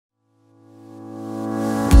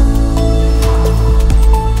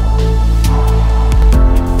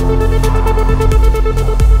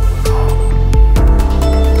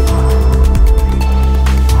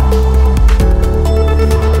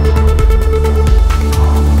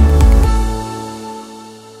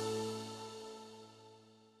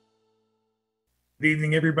Good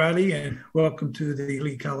evening, everybody, and welcome to the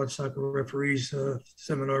Elite College Soccer Referees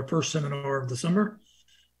seminar, first seminar of the summer.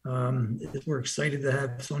 We're excited to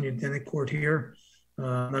have Sonia Denoncourt here.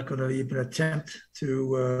 I'm not going to even attempt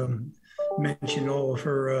to mention all of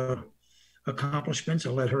her accomplishments.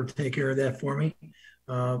 I'll let her take care of that for me.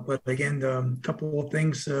 But again, a couple of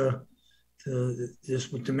things to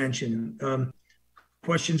mention.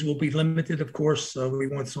 Questions will be limited, of course. We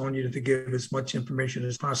want Sonia to give as much information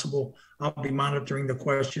as possible. I'll be monitoring the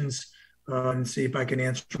questions and see if I can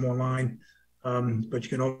answer them online. But you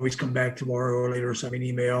can always come back tomorrow or later, send me an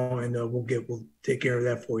email, and we'll take care of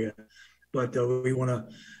that for you. But we want to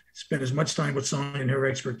spend as much time with Sonia and her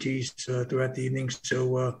expertise throughout the evening.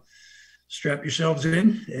 So strap yourselves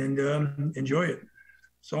in and enjoy it.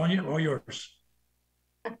 Sonia, all yours.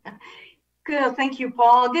 Good. Thank you,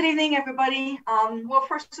 Paul. Good evening, everybody. Well,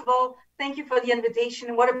 first of all, thank you for the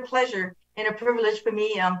invitation. What a pleasure and a privilege for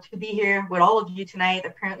me to be here with all of you tonight.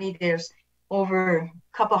 Apparently, there's over a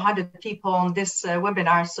couple hundred people on this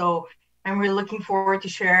webinar, so I'm really looking forward to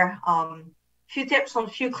share a few tips on a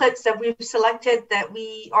few clips that we've selected that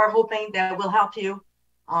we are hoping that will help you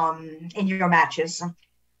in your matches.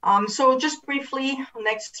 So just briefly,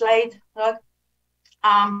 next slide.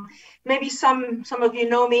 Maybe some of you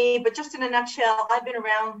know me, but just in a nutshell, I've been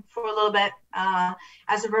around for a little bit.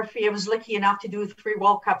 As a referee, I was lucky enough to do 3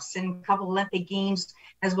 World Cups and a couple Olympic Games,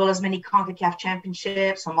 as well as many CONCACAF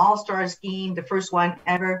championships, some All-Stars game, the first one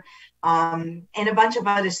ever, and a bunch of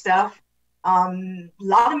other stuff. A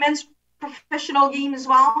lot of men's professional game as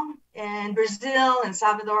well in Brazil and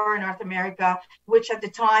Salvador and North America, which at the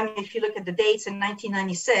time, if you look at the dates in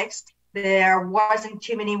 1996, there wasn't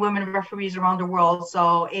too many women referees around the world,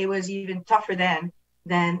 so it was even tougher then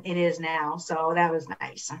than it is now. So that was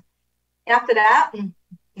nice. After that,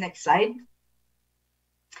 next slide.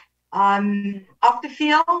 Off the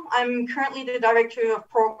field, I'm currently the Director of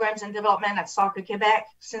Programs and Development at Soccer Quebec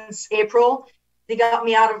since April. They got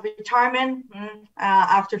me out of retirement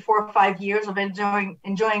after 4 or 5 years of enjoying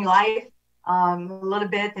life a little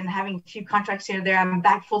bit and having a few contracts here and there. I'm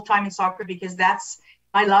back full-time in soccer because that's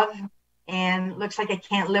my love. And looks like I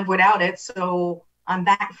can't live without it. So I'm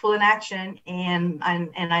back full in action and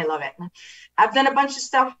I love it. I've done a bunch of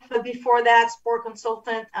stuff before that, sport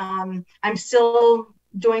consultant. I'm still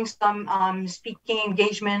doing some speaking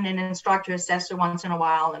engagement and instructor assessor once in a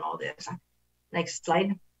while and all this. Next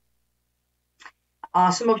slide.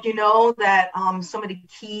 Some of you know that some of the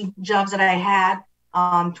key jobs that I had,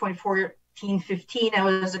 2014-15, I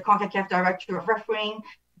was a CONCACAF director of refereeing,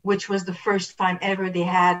 which was the first time ever they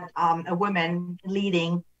had a woman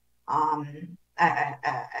leading a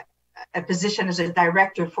position as a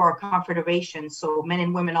director for a confederation, so men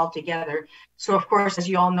and women all together. So, of course, as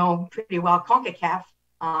you all know pretty well, CONCACAF,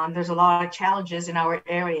 there's a lot of challenges in our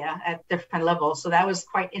area at different levels, so that was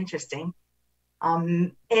quite interesting.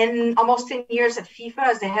 In almost 10 years at FIFA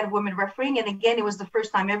as the head of women refereeing, and again, it was the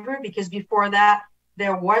first time ever because before that,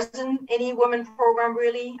 there wasn't any women program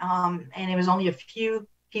really, and it was only a few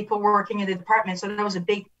people working in the department. So that was a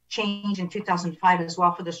big change in 2005 as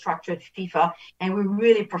well for the structure at FIFA. And we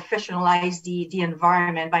really professionalized the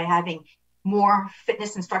environment by having more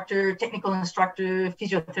fitness instructor, technical instructor,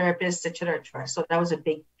 physiotherapists, et cetera, et cetera. So that was a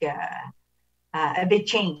big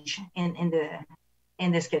change in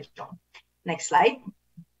the schedule. Next slide.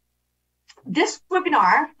 This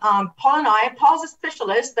webinar, Paul's a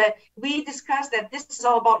specialist, but we discussed that this is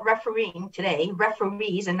all about refereeing today,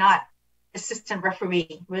 referees and not assistant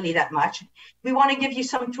referee really that much. We want to give you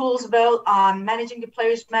some tools about managing the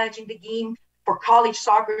players, managing the game for college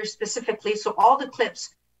soccer specifically. So all the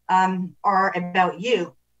clips are about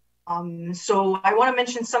you. So I want to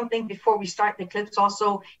mention something before we start the clips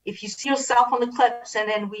also. If you see yourself on the clips and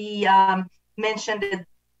then we mentioned that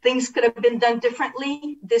things could have been done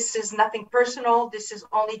differently, this is nothing personal. This is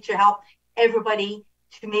only to help everybody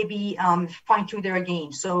to maybe fine-tune their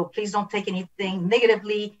game. So please don't take anything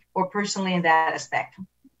negatively or personally in that aspect.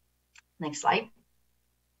 Next slide.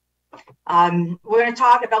 We're going to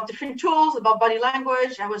talk about different tools, about body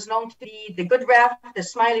language. I was known to be the good ref, the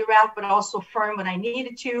smiley ref, but also firm when I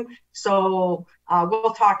needed to. So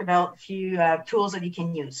we'll talk about a few tools that you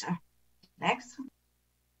can use. Next.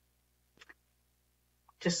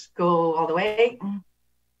 Just go all the way.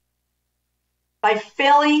 By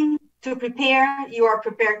failing to prepare, you are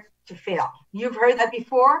prepared to fail. You've heard that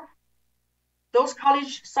before. Those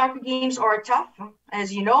college soccer games are tough.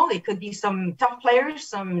 As you know, they could be some tough players,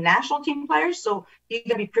 some national team players. So you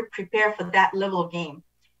got to be prepared for that level of game.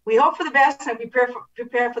 We hope for the best and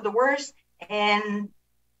prepare for the worst. And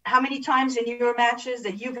how many times in your matches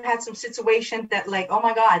that you've had some situation that like, oh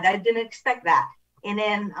my God, I didn't expect that. And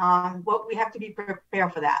then what we have to be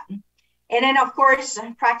prepared for that. And then, of course,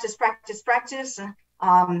 practice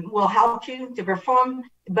will help you to perform.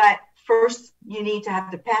 But first, you need to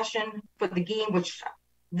have the passion for the game, which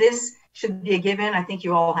this should be a given. I think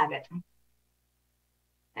you all have it.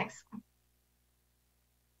 Next.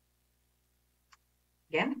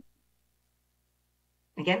 Again.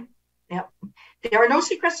 Yep. There are no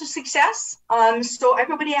secrets to success. So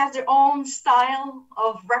everybody has their own style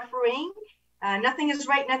of refereeing. Nothing is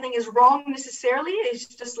right, nothing is wrong necessarily. It's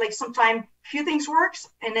just like sometimes few things works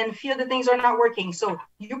and then few other things are not working. So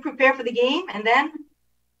you prepare for the game and then,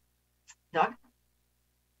 Doug,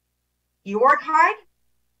 you work hard.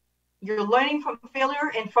 You're learning from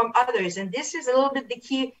failure and from others. And this is a little bit the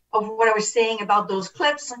key of what I was saying about those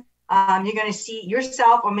clips. You're going to see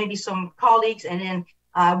yourself or maybe some colleagues, and then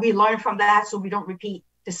we learn from that so we don't repeat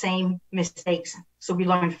the same mistakes. So we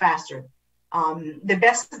learn faster. The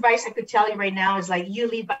best advice I could tell you right now is like, you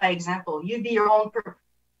lead by example. You be your own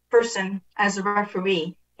person as a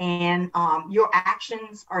referee, and your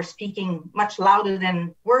actions are speaking much louder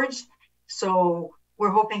than words. So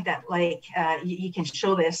we're hoping that like you can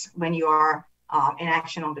show this when you are in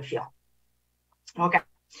action on the field. Okay,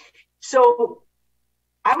 so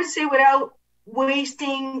I would say without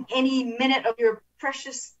wasting any minute of your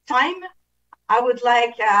precious time, I would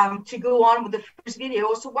like to go on with the first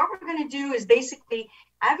video. So what we're going to do is basically,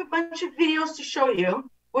 I have a bunch of videos to show you.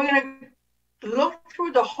 We're going to look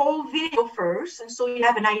through the whole video first, and so you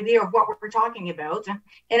have an idea of what we're talking about.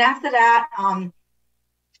 And after that,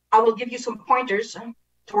 I will give you some pointers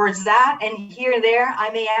towards that. And here and there,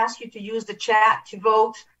 I may ask you to use the chat to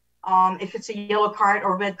vote if it's a yellow card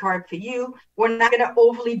or red card for you. We're not going to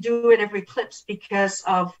overly do it every clips because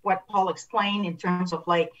of what Paul explained in terms of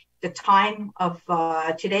like the time of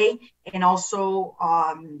today, and also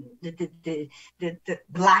the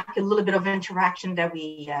lack a little bit of interaction that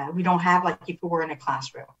we don't have like if we were in a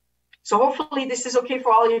classroom. So hopefully this is okay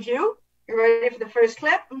for all of you. You ready for the first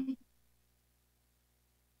clip?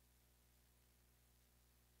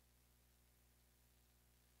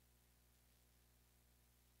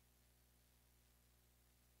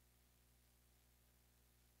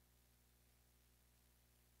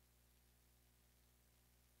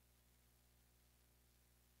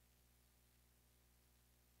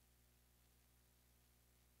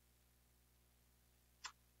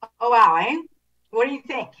 Oh, wow, eh? What do you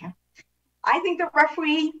think? I think the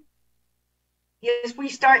referee, yes, we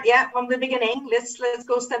start, yeah, from the beginning. Let's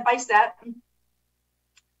go step by step.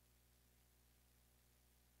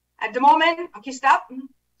 At the moment, okay, stop.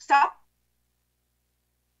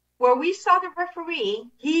 Where we saw the referee,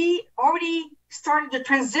 he already started the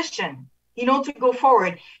transition, you know, to go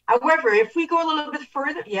forward. However, if we go a little bit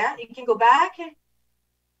further, yeah, you can go back.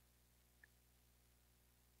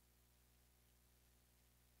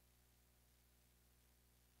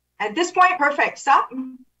 At this point, perfect, stop.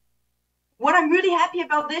 What I'm really happy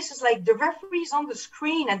about this is like the referee's on the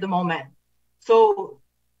screen at the moment. So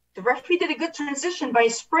the referee did a good transition by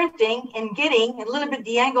sprinting and getting a little bit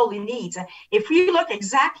the angle he needs. If we look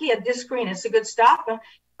exactly at this screen, it's a good stop.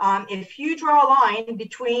 If you draw a line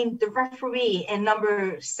between the referee and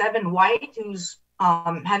number 7 White, who's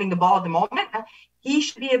having the ball at the moment, he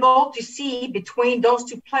should be able to see between those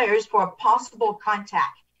two players for a possible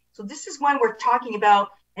contact. So this is when we're talking about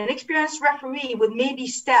an experienced referee would maybe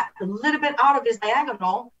step a little bit out of his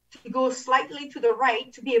diagonal to go slightly to the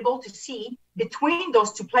right to be able to see between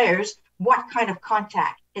those two players what kind of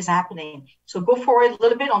contact is happening. So go forward a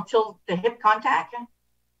little bit until the hip contact.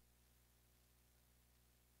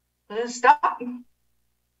 Stop.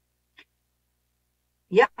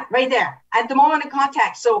 Yeah, right there. At the moment of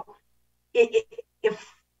contact. So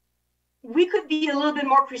if we could be a little bit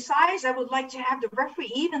more precise, I would like to have the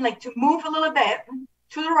referee even like to move a little bit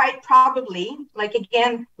to the right, probably, like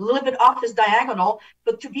again, a little bit off his diagonal,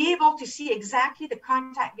 but to be able to see exactly the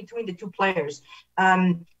contact between the two players.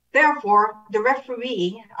 Therefore, the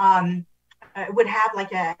referee would have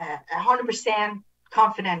like a 100%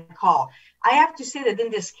 confident call. I have to say that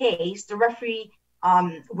in this case, the referee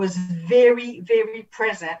was very, very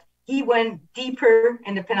present. He went deeper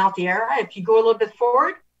in the penalty area. If you go a little bit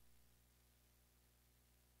forward.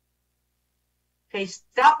 Okay,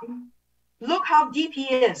 stop. Look how deep he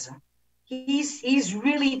is. He's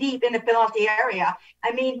really deep in the penalty area.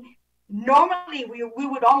 I mean, normally we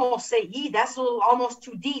would almost say, that's a little almost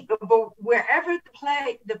too deep. But wherever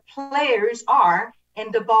the players are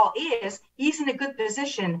and the ball is, he's in a good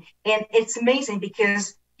position. And it's amazing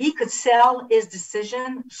because he could sell his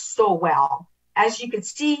decision so well. As you can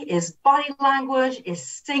see, his body language, his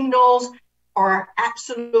signals are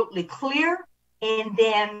absolutely clear. and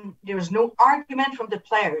then there was no argument from the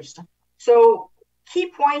players. So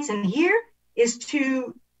key points in here is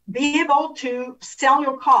to be able to sell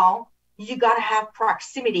your call. You got to have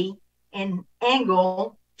proximity and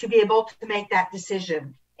angle to be able to make that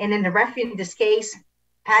decision. And then the referee in this case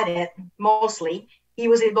had it mostly. He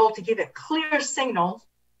was able to give a clear signal,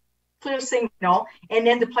 and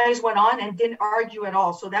then the players went on and didn't argue at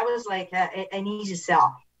all. So that was like an easy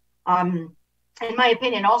sell. In my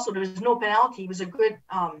opinion, also there was no penalty. It was a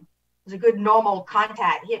good normal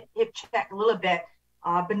contact, hip check a little bit,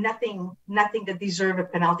 but nothing that deserved a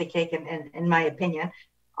penalty kick in my opinion.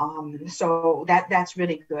 So that's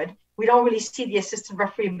really good. We don't really see the assistant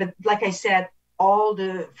referee, but like I said, all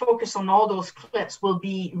the focus on all those clips will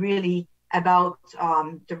be really about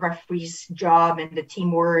the referee's job and the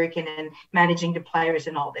teamwork and then managing the players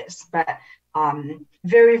and all this. But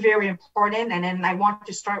very, very important. And then I want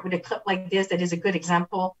to start with a clip like this that is a good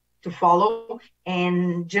example to follow.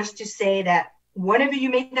 And just to say that whenever you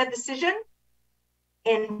make that decision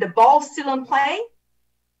and the ball's still in play,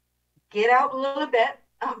 get out a little bit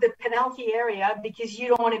of the penalty area, because you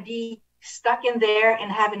don't want to be stuck in there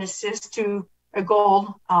and have an assist to a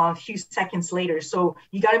goal a few seconds later. So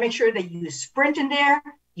you got to make sure that you sprint in there,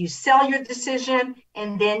 you sell your decision,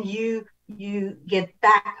 and then you get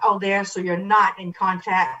back out there so you're not in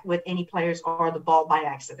contact with any players or the ball by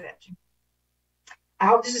accident. I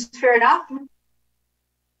hope this is fair enough.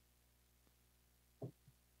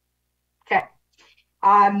 Okay.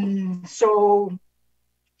 So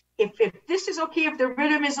if this is okay, if the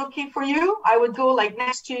rhythm is okay for you, I would go like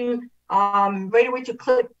next to right away to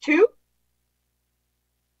clip 2.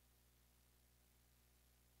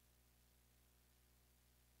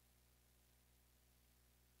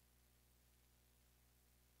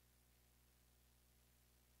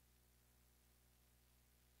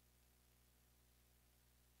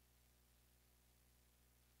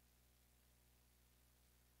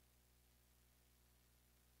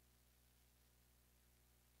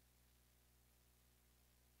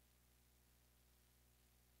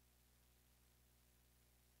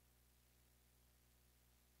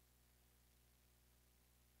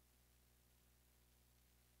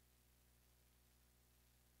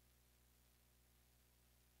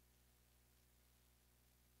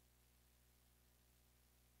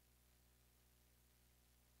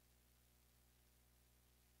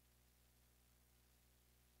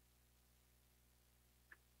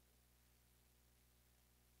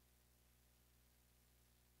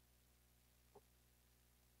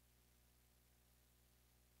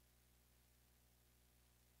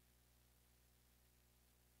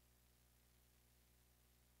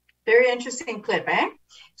 Very interesting clip, eh?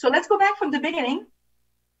 So let's go back from the beginning.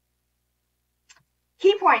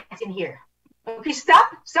 Key points in here. Okay,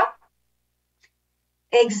 stop.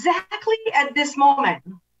 Exactly at this moment,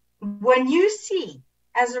 when you see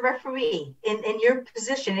as a referee in your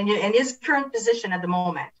position, in his current position at the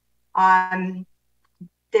moment,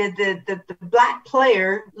 the black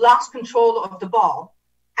player lost control of the ball.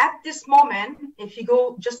 At this moment, if you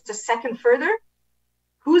go just a second further,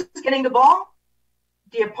 who's getting the ball?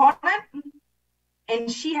 The opponent,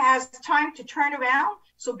 and she has time to turn around.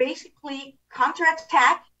 So basically,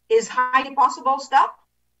 counter-attack is highly possible. Stop.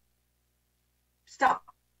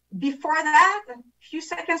 Before that, a few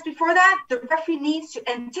seconds before that, the referee needs to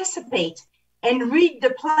anticipate and read the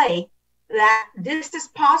play that this is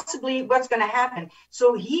possibly what's going to happen.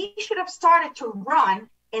 So he should have started to run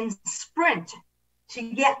and sprint to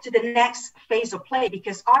get to the next phase of play,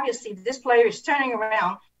 because obviously this player is turning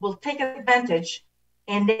around, will take advantage,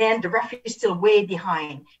 and then the referee is still way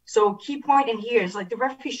behind. So key point in here is like the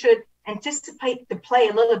referee should anticipate the play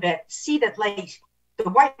a little bit, see that like the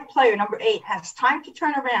white player, number 8, has time to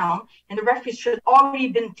turn around, and the referee should already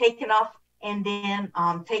been taken off and then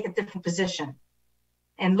take a different position.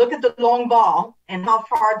 And look at the long ball and how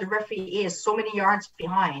far the referee is, so many yards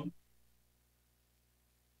behind.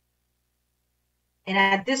 And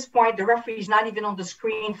at this point, the referee is not even on the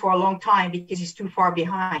screen for a long time because he's too far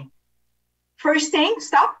behind. First thing,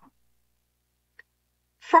 stop.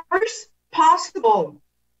 First possible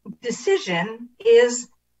decision is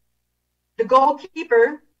the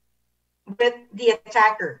goalkeeper with the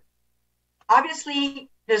attacker.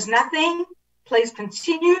 Obviously, there's nothing, plays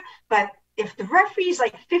continue, but if the referee is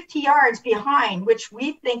like 50 yards behind, which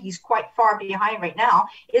we think he's quite far behind right now,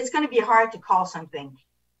 it's going to be hard to call something.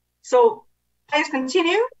 So plays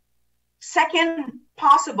continue. Second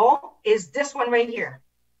possible is this one right here.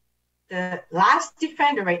 The last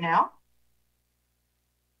defender right now,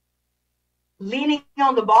 leaning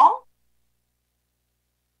on the ball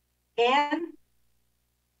and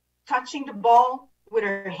touching the ball with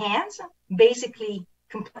her hands, basically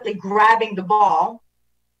completely grabbing the ball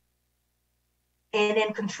and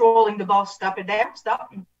then controlling the ball. Stop it there,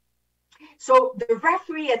 stop. So the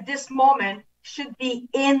referee at this moment should be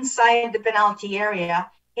inside the penalty area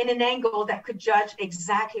in an angle that could judge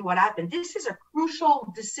exactly what happened. This is a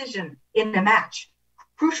crucial decision in the match.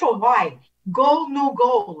 Crucial why? Goal, no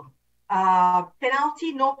goal.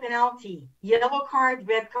 Penalty, no penalty. Yellow card,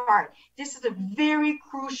 red card. This is a very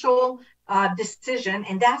crucial decision,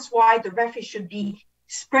 and that's why the referee should be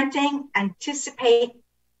sprinting, anticipate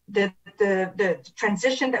the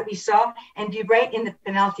transition that we saw, and be right in the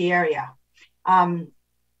penalty area.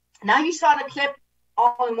 Now you saw the clip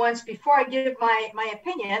all in once. Before I give my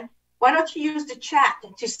opinion, why don't you use the chat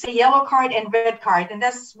to say yellow card and red card? And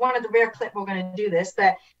that's one of the rare clips we're going to do this.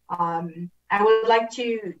 But I would like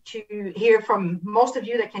to hear from most of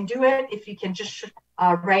you that can do it. If you can just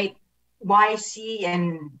write YC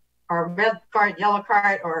and or red card, yellow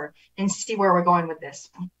card, and see where we're going with this.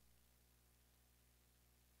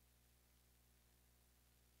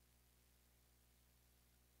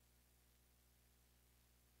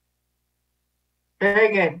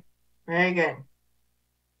 Very good. Very good.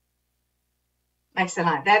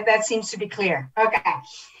 Excellent. That seems to be clear. Okay.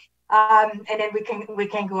 And then we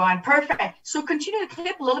can go on. Perfect. So continue to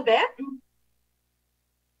clip a little bit.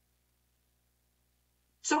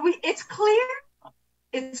 So it's clear.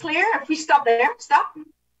 It's clear. If we stop there, stop.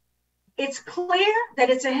 It's clear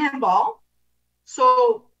that it's a handball.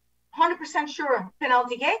 So 100% sure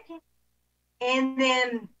penalty kick. And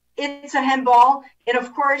then it's a handball. And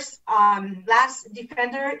of course, last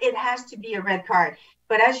defender, it has to be a red card.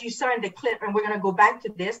 But as you saw in the clip, and we're going to go back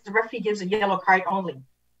to this, the referee gives a yellow card only.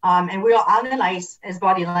 And we'll analyze his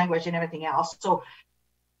body language and everything else. So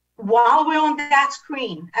while we're on that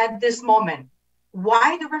screen at this moment,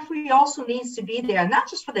 why the referee also needs to be there, not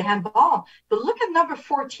just for the handball, but look at number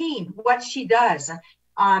 14, what she does.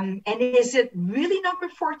 And is it really number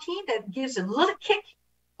 14 that gives a little kick,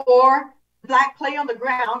 or black play on the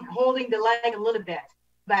ground, holding the leg a little bit?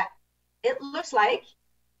 But it looks like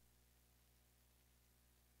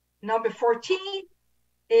number 14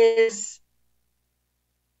 is,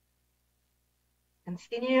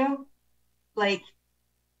 continue, like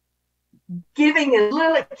giving a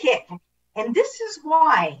little kick. And this is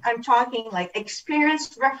why I'm talking like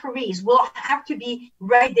experienced referees will have to be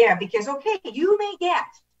right there, because, okay, you may get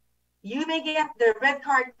the red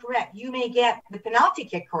card correct, you may get the penalty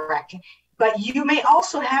kick correct, but you may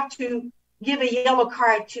also have to give a yellow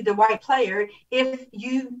card to the white player if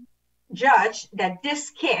you judge that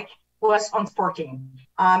this kick was unsporting.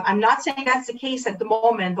 I'm not saying that's the case at the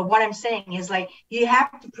moment, but what I'm saying is, like, you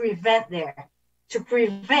have to prevent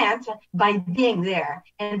by being there.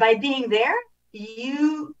 And by being there,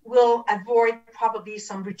 you will avoid probably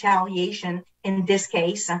some retaliation in this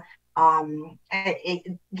case. We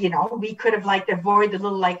could have avoided a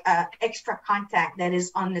little extra contact that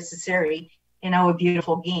is unnecessary in our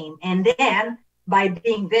beautiful game. And then by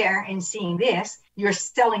being there and seeing this, you're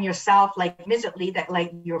telling yourself immediately that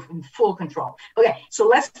you're in full control. Okay, so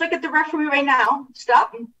let's look at the referee right now.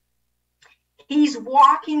 Stop. He's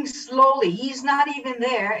walking slowly. He's not even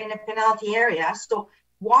there in a penalty area. So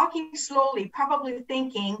walking slowly, probably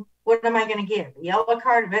thinking, what am I going to give? Yellow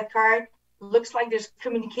card, red card? Looks like there's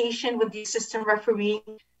communication with the assistant referee.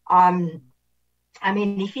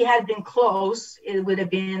 If he had been close, it would have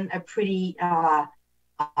been a pretty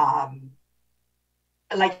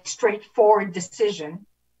straightforward decision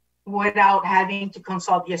without having to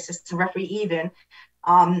consult the assistant referee even,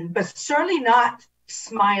 but certainly not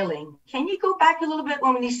smiling. Can you go back a little bit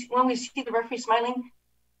when we see the referee smiling?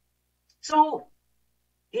 So,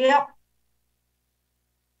 yeah.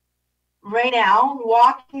 Right now,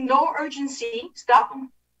 walking, no urgency, stop.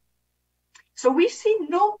 So we see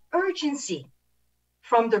no urgency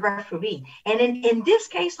from the referee. And in this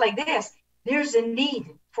case like this, there's a need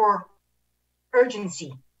for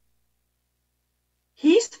urgency.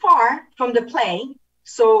 He's far from the play,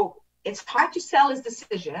 so it's hard to sell his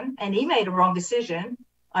decision, and he made a wrong decision.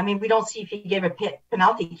 We don't see if he gave a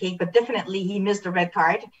penalty kick, but definitely he missed the red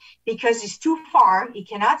card because he's too far. He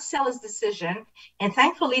cannot sell his decision. And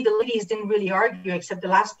thankfully, the ladies didn't really argue except the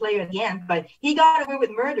last player at the end, but he got away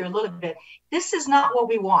with murder a little bit. This is not what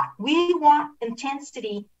we want. We want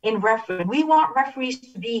intensity in refereeing. We want referees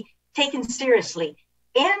to be taken seriously.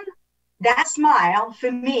 And that smile, for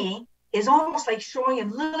me, is almost like showing a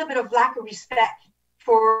little bit of lack of respect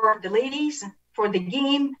for the ladies, for the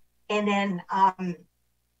game, and then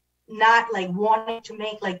not wanting to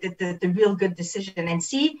make the real good decision. And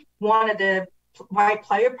see, one of the white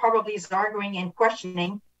player probably is arguing and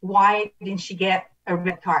questioning, why didn't she get a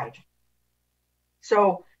red card?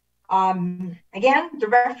 So again, the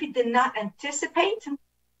referee did not anticipate,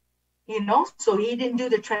 so he didn't do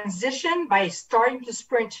the transition by starting to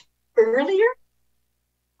sprint earlier.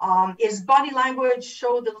 His body language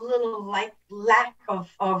showed a little lack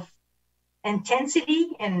of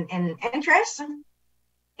intensity and interest.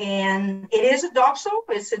 And it is a dog show.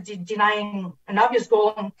 It's denying an obvious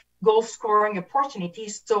goal scoring opportunity.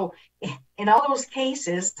 So in all those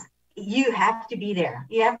cases, you have to be there.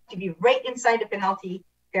 You have to be right inside the penalty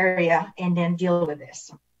area and then deal with this.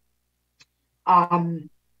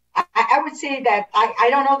 I would say that I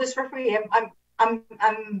don't know this referee.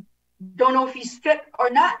 I'm don't know if he's fit or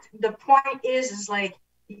not. The point is like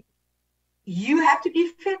you have to be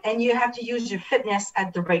fit and you have to use your fitness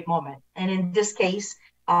at the right moment. And in this case,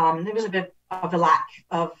 there was a bit of a lack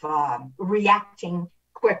of reacting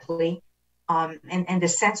quickly and the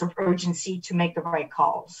sense of urgency to make the right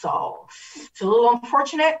call. So it's a little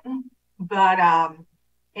unfortunate, but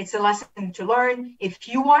it's a lesson to learn. If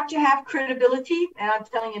you want to have credibility, and I'm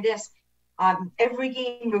telling you this, every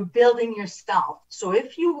game you're building yourself. So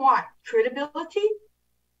if you want credibility,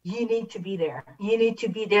 you need to be there. You need to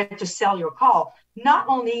be there to sell your call. Not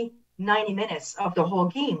only 90 minutes of the whole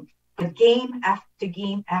game, but game after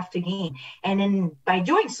game after game. And then by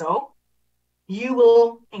doing so, you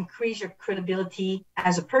will increase your credibility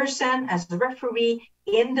as a person, as a referee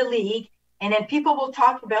in the league, and then people will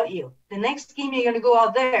talk about you. The next game you're going to go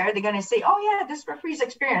out there, they're going to say, oh yeah, this referee's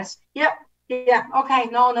experienced. Yep. Yeah, okay,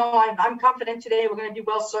 no, I'm confident today. We're going to do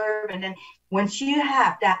well served. And then once you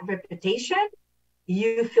have that reputation,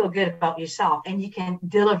 you feel good about yourself and you can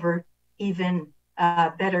deliver even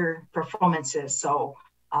better performances. So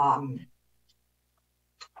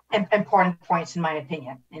important points, in my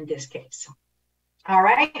opinion, in this case. All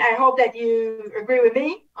right, I hope that you agree with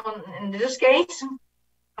me in this case.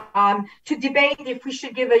 To debate if we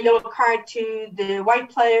should give a yellow card to the white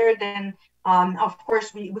player, then of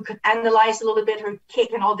course we could analyze a little bit her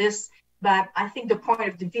kick and all this, but I think the point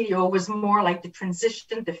of the video was more like the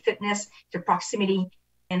transition, the fitness, the proximity,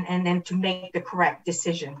 and then to make the correct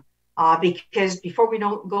decision. Because before we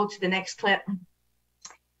don't go to the next clip,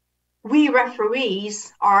 we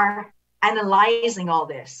referees are analyzing all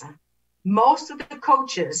this. Most of the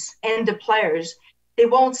coaches and the players, they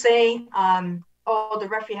won't say, oh, the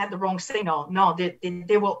referee had the wrong signal. No,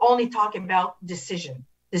 they will only talk about decision.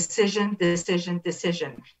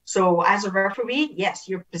 So as a referee, yes,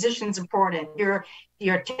 your position is important, your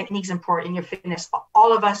technique's important, your fitness,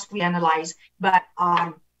 all of us, we analyze, but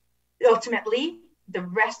ultimately the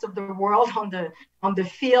rest of the world on the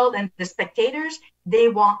field and the spectators, they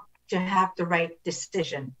want to have the right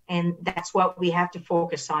decision. And that's what we have to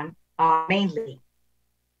focus on mainly.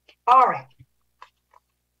 All right.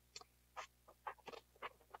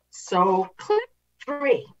 So clip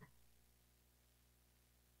 3.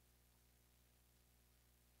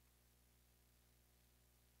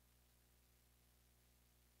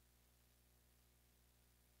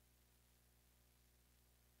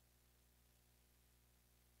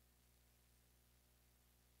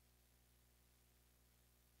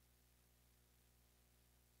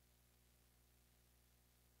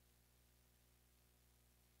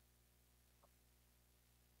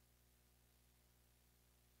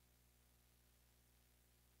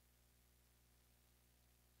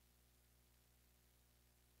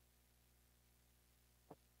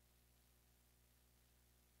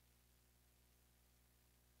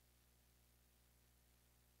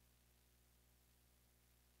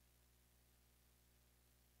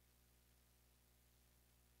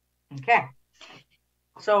 Okay,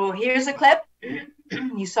 so here's a clip.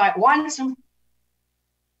 You saw it once.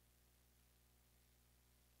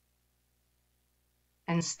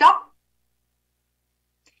 And stop.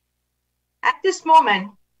 At this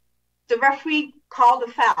moment, the referee called a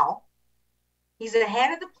foul. He's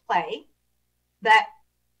ahead of the play, that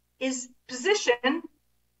his position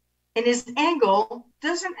and his angle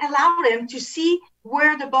doesn't allow him to see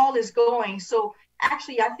where the ball is going. So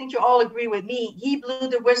actually, I think you all agree with me. He blew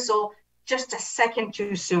the whistle just a second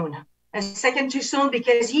too soon. A second too soon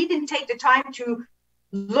because he didn't take the time to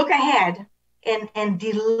look ahead and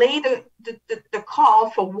delay the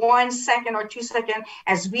call for 1 second or 2 seconds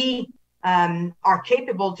as we are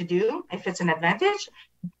capable to do if it's an advantage.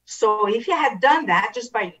 So if he had done that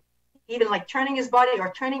just by even like turning his body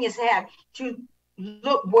or turning his head to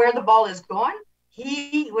look where the ball is going,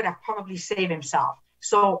 he would have probably saved himself.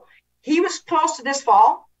 So he was close to this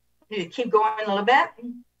fall. You keep going a little bit.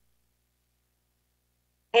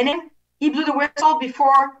 And then he blew the whistle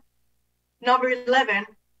before number 11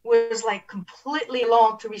 was like completely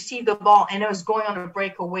alone to receive the ball, and it was going on a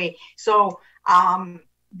breakaway. So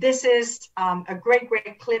this is a great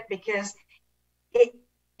clip because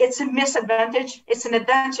it's a misadvantage. It's an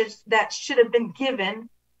advantage that should have been given,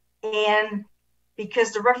 and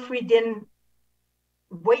because the referee didn't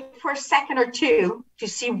wait for a second or two to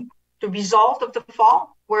see the result of the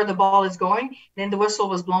fall, where the ball is going, then the whistle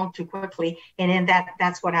was blown too quickly, and then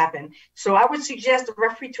that's what happened. So I would suggest the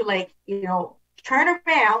referee to, like, you know, turn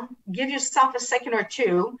around, give yourself a second or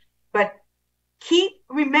two, but keep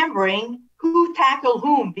remembering who tackled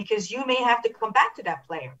whom, because you may have to come back to that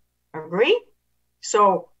player. Agree?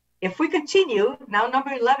 So if we continue, now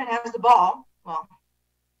number 11 has the ball. Well,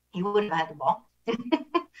 he wouldn't have had the ball.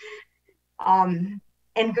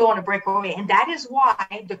 And go on a breakaway. And that is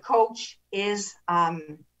why the coach is a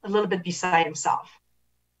little bit beside himself.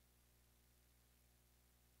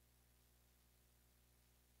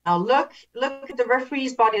 Now look at the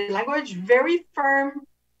referee's body language, very firm,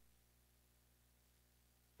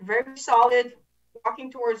 very solid,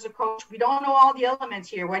 walking towards the coach. We don't know all the elements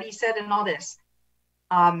here, what he said and all this.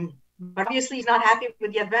 But obviously he's not happy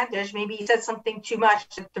with the advantage. Maybe he said something too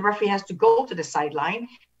much that the referee has to go to the sideline.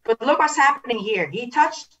 But look what's happening here. He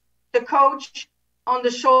touched the coach on the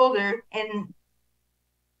shoulder and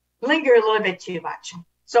lingered a little bit too much.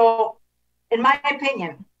 So in my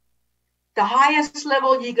opinion, the highest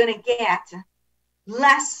level you're going to get,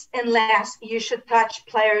 less and less you should touch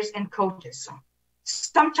players and coaches.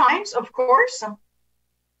 Sometimes, of course,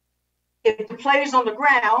 if the player's on the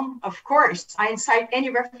ground, of course, I incite any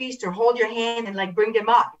referees to hold your hand and, like, bring them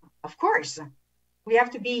up. Of course, we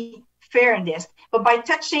have to be fair in this. But by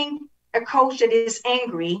touching a coach that is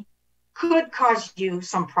angry could cause you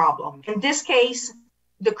some problem. In this case,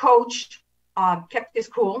 the coach kept his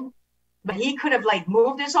cool, but he could have, like,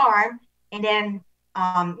 moved his arm, and then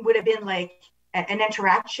would have been like an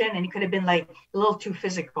interaction, and it could have been like a little too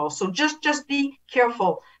physical. So just be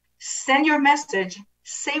careful. Send your message.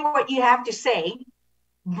 Say what you have to say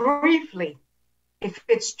briefly. If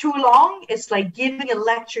it's too long, it's like giving a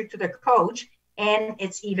lecture to the coach, and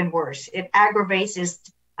it's even worse. It aggravates his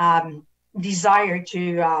desire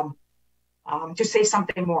to say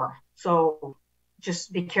something more. So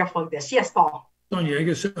just be careful of this. Yes, Paul. Sonia, I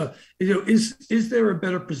guess, is there a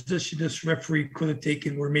better position this referee could have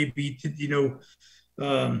taken, where maybe, he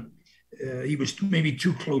was maybe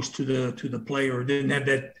too close to the player, or didn't have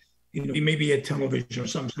that, he maybe had television or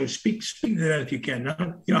something. So speak to that if you can.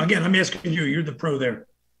 Again, I'm asking you. You're the pro there.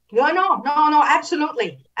 No,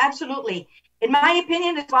 absolutely. In my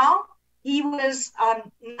opinion as well, he was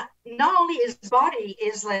not only his body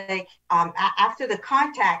is like after the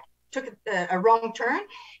contact took a wrong turn,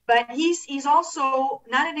 but he's also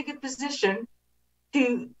not in a good position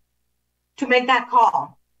to make that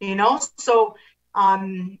call, So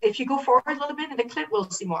if you go forward a little bit in the clip, we'll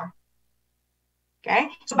see more. Okay,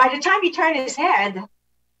 so by the time he turned his head,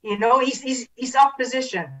 he's off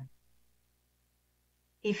position.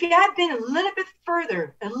 If he had been a little bit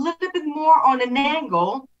further, a little bit more on an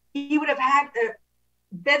angle, he would have had a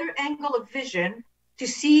better angle of vision to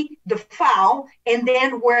see the foul and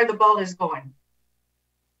then where the ball is going.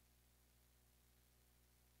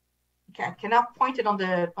 Okay, I cannot point it on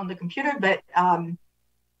the computer, but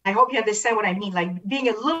I hope you understand what I mean. Like being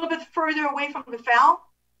a little bit further away from the foul,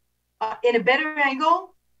 in a better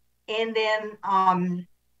angle, and then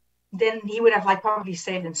he would have probably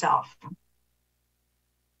saved himself.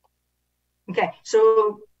 Okay,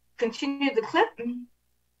 so continue the clip.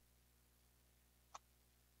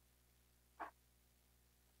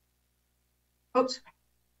 Oops.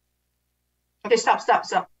 Okay, stop.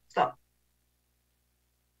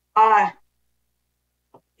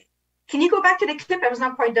 Can you go back to the clip? I was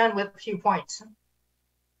not quite done with a few points.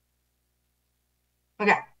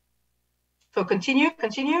 Okay. So continue.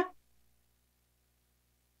 Continue.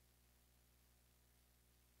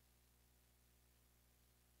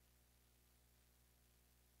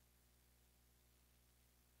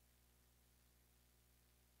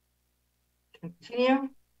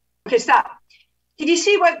 Okay, stop. Did you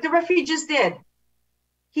see what the referee just did?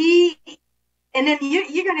 And then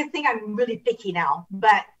you're going to think I'm really picky now,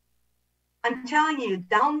 but I'm telling you,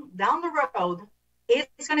 down the road,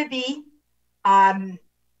 it's going to be an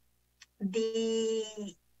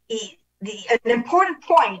important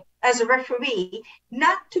point as a referee,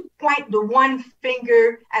 not to point the one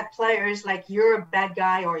finger at players like you're a bad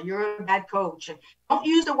guy or you're a bad coach. Don't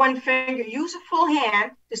use the one finger. Use a full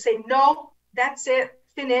hand to say, no, that's it,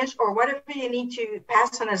 finish, or whatever you need to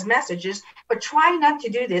pass on as messages. But try not to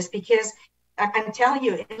do this, because I'm telling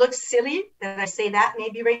you, it looks silly that I say that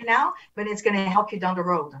maybe right now, but it's going to help you down the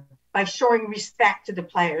road. by showing respect to the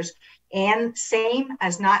players. And same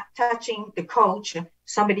as not touching the coach,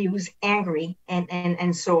 somebody who's angry,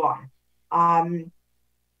 and so on.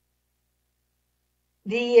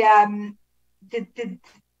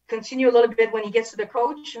 Continue a little bit when he gets to the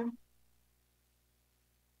coach.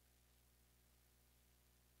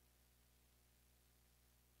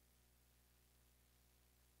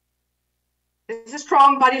 This is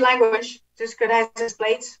strong body language. This could have his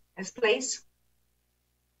place.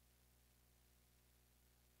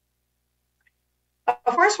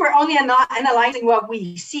 Of course, we're only not analyzing what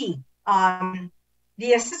we see.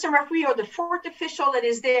 The assistant referee or the fourth official that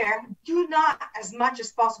is there, do not, as much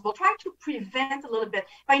as possible, try to prevent a little bit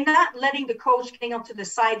by not letting the coach get onto the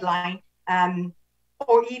sideline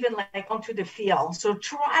or even like onto the field. So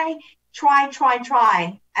try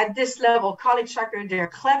at this level. College soccer, they're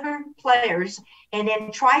clever players, and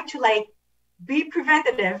then try to like be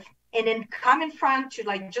preventative and then come in front to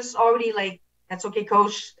like just already like, that's okay,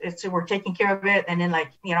 coach, we're taking care of it. And then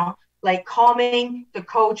like, you know, like calming the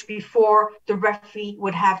coach before the referee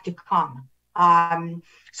would have to come.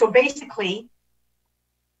 So basically,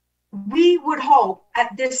 we would hope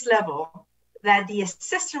at this level that the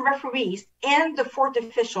assistant referees and the fourth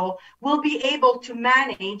official will be able to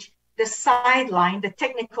manage the sideline, the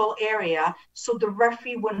technical area, so the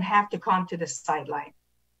referee wouldn't have to come to the sideline.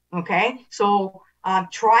 Okay, so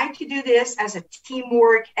try to do this as a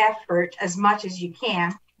teamwork effort as much as you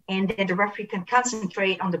can, and then the referee can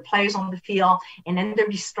concentrate on the players on the field, and then the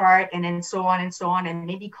restart, and then so on, and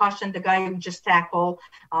maybe caution the guy who just tackled,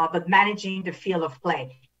 but managing the field of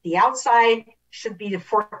play. The outside should be the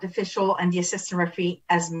fourth official and the assistant referee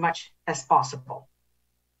as much as possible.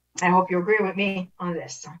 I hope you agree with me on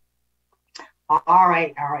this. All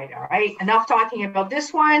right. Enough talking about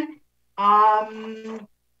this one.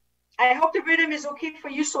 I hope the rhythm is okay for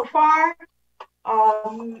you so far.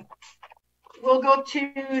 We'll go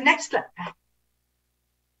to next clip.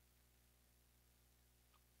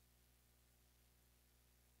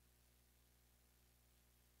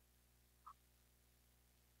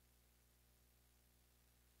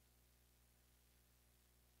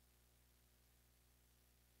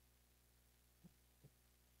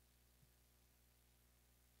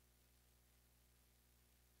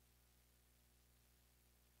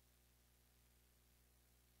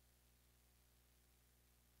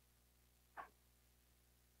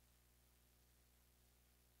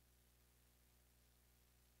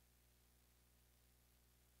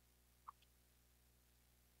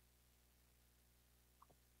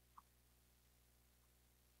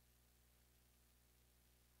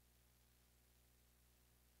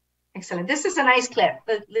 Excellent. This is a nice clip.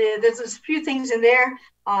 There's a few things in there.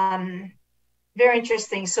 Very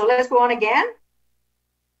interesting. So let's go on again.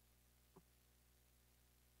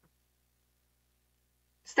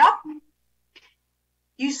 Stop.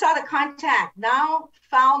 You saw the contact. Now,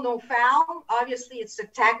 foul, no foul. Obviously, it's a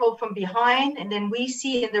tackle from behind. And then we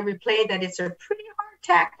see in the replay that it's a pretty hard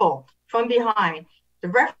tackle from behind. The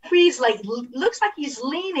referee's like, looks like he's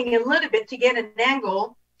leaning a little bit to get an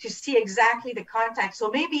angle to see exactly the contact. So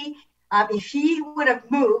maybe if he would have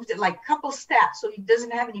moved like a couple steps, so he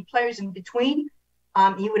doesn't have any players in between,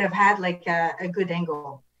 he would have had like a good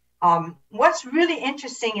angle. What's really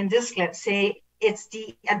interesting in this clip, say it's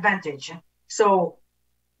the advantage. So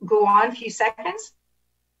go on a few seconds.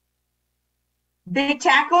 Big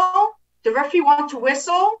tackle, the referee wants to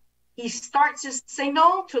whistle. He starts his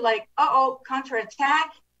signal to like, uh-oh,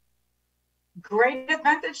 counterattack. Great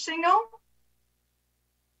advantage signal.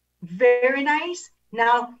 Very nice.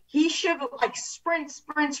 Now he should like sprint,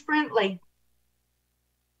 like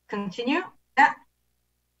continue. Yeah.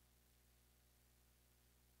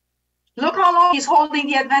 Look how long he's holding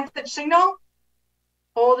the advantage signal.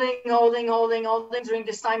 Holding. During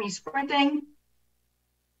this time he's sprinting.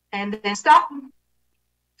 And then stop.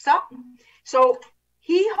 So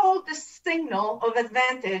he holds the signal of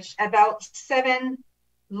advantage about 7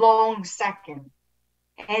 long seconds.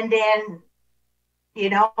 And then, you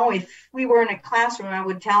know, if we were in a classroom, I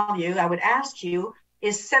would ask you,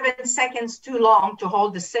 is 7 seconds too long to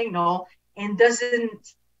hold the signal? And does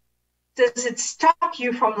it stop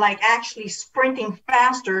you from like actually sprinting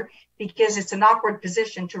faster because it's an awkward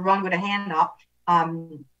position to run with a hand up?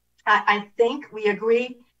 I think we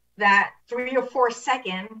agree that 3 or 4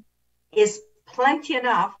 seconds is plenty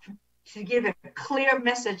enough to give a clear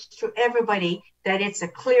message to everybody that it's a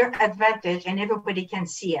clear advantage and everybody can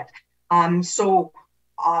see it. I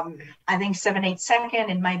think 7-8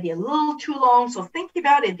 seconds, it might be a little too long. So think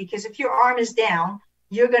about it, because if your arm is down,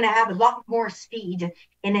 you're going to have a lot more speed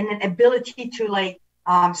and an ability to like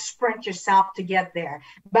sprint yourself to get there.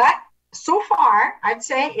 But so far, I'd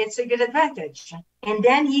say it's a good advantage. And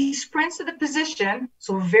then he sprints to the position.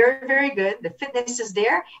 So very, very good. The fitness is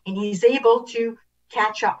there and he's able to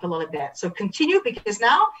catch up a little bit. So continue, because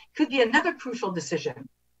now could be another crucial decision.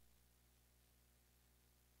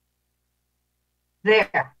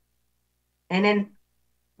 There. And then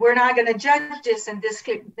we're not going to judge this in this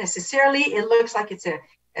clip necessarily. It looks like it's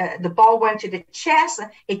the ball went to the chest.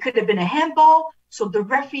 It could have been a handball. So the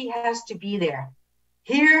referee has to be there.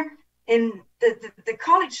 Here in the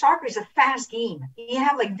college soccer is a fast game. You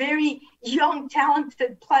have like very young,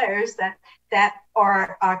 talented players that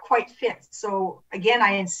are quite fit. So again,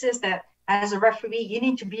 I insist that as a referee, you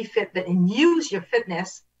need to be fit and use your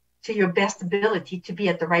fitness to your best ability to be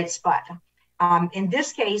at the right spot. In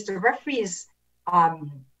this case, the referee is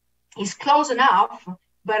close enough,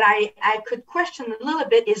 but I could question a little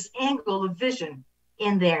bit his angle of vision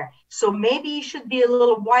in there. So maybe he should be a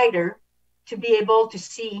little wider to be able to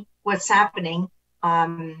see what's happening,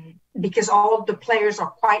 because all the players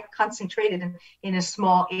are quite concentrated in a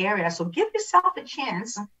small area. So give yourself a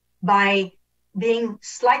chance by being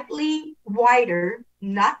slightly wider,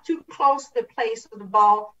 not too close to the place of the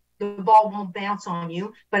ball won't bounce on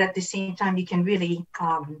you, but at the same time, you can really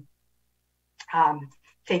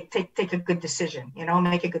take a good decision,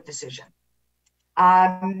 make a good decision.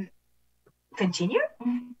 Continue.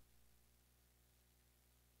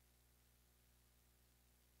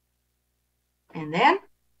 And then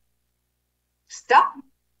stop.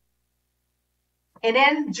 And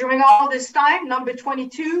then during all this time, number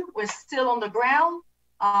 22 was still on the ground,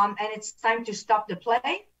 and it's time to stop the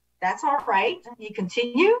play. That's all right. You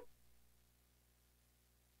continue.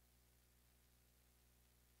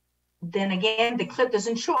 Then again, the clip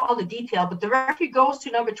doesn't show all the detail, but the referee goes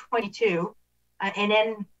to number 22, and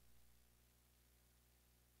then,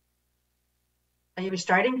 are you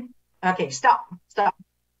restarting? Okay, stop.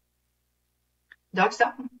 Dog,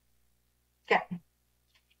 stop. Okay.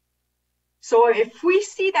 So if we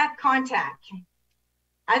see that contact,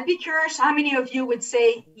 I'd be curious how many of you would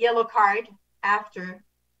say yellow card after,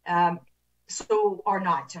 so or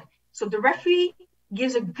not. So the referee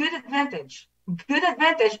gives a good advantage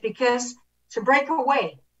because to break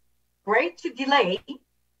away, right, to delay,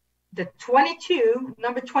 the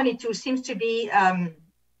number 22 seems to be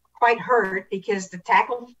quite hurt because the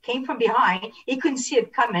tackle came from behind. He couldn't see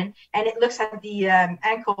it coming, and it looks at the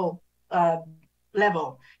ankle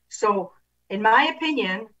level. So in my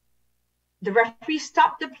opinion, the referee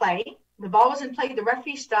stopped the play. The ball was in play. The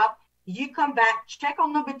referee stopped. You come back, check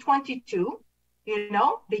on number 22,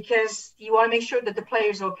 because you want to make sure that the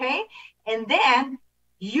player is okay. And then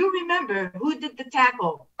you remember who did the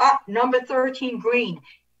tackle. Number 13, Green.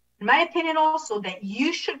 In my opinion also that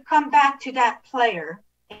you should come back to that player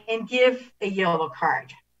and give a yellow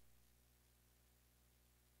card.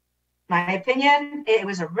 My opinion, it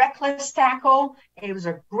was a reckless tackle. It was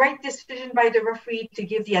a great decision by the referee to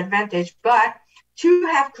give the advantage, but to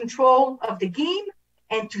have control of the game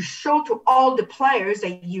and to show to all the players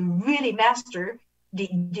that you really master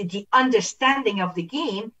the understanding of the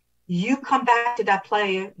game, you come back to that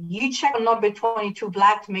player, you check on number 22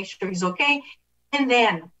 Black to make sure he's okay, and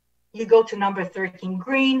then you go to number 13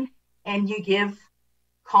 Green and you give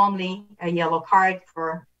calmly a yellow card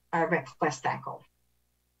for a reckless tackle.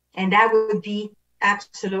 And that would be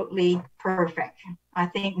absolutely perfect. I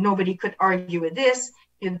think nobody could argue with this.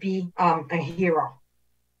 You'd be a hero.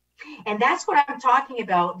 And that's what I'm talking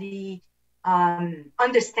about, the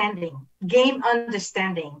understanding, game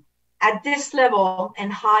understanding at this level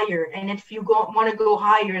and higher. And if you want to go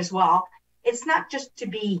higher as well, it's not just to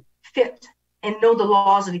be fit and know the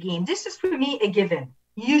laws of the game. This is for me a given.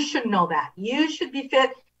 You should know that. You should be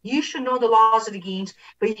fit. You should know the laws of the games,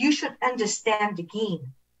 but you should understand the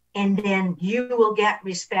game. And then you will get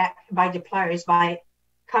respect by the players by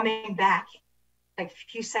coming back like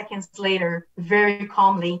a few seconds later, very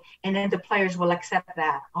calmly, and then the players will accept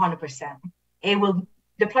that 100%.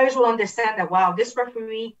 The players will understand that, wow, this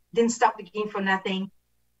referee didn't stop the game for nothing,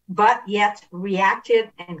 but yet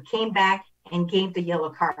reacted and came back and gave the yellow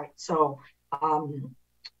card. So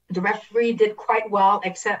the referee did quite well,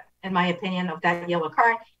 except in my opinion of that yellow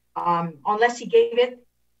card, unless he gave it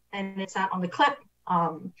and it's not on the clip.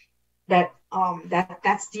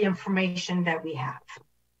 That's the information that we have.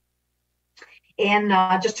 And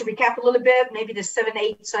just to recap a little bit, maybe the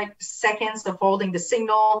 7-8 seconds of holding the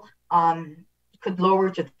signal could lower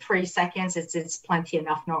to 3 seconds. It's plenty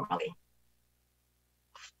enough normally.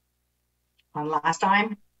 One last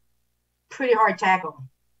time, pretty hard tackle.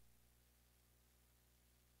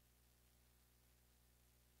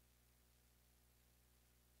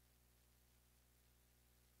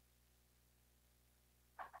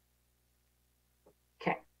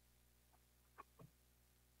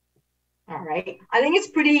 All right. I think it's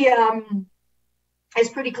pretty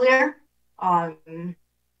clear for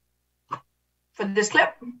this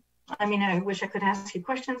clip. I mean, I wish I could ask you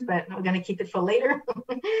questions, but we're going to keep it for later.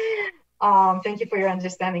 Thank you for your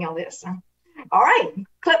understanding on this. All right,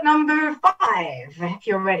 clip number 5, if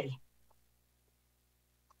you're ready.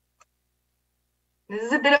 This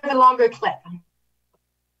is a bit of a longer clip.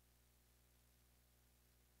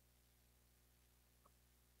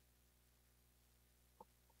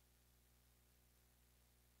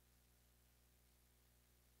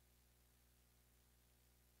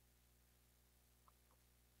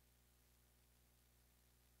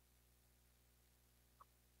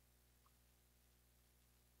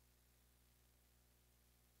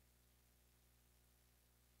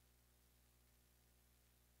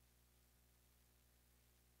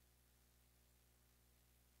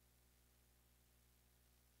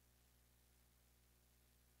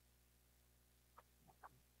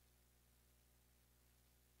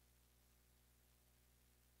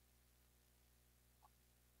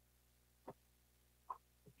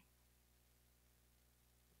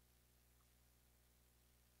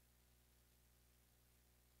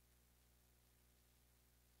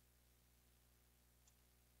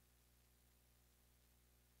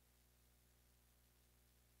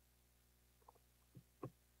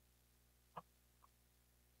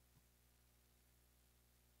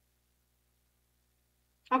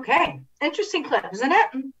 Okay, interesting clip, isn't it?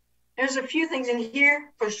 There's a few things in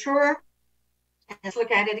here for sure. Let's look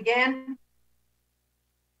at it again.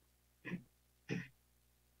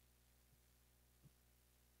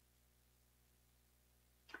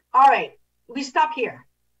 All right, we stop here.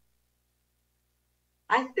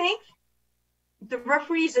 I think the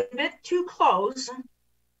referee is a bit too close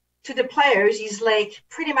to the players. He's like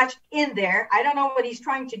pretty much in there. I don't know what he's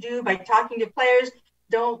trying to do by talking to players.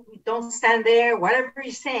 Don't stand there, whatever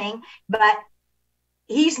he's saying, but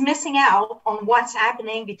he's missing out on what's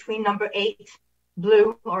happening between number 8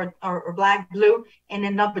 blue or black blue and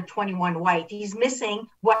then number 21 white. He's missing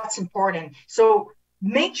what's important. So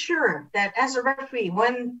make sure that as a referee,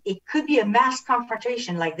 when it could be a mass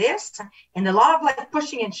confrontation like this and a lot of like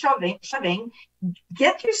pushing and shoving,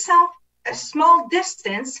 get yourself a small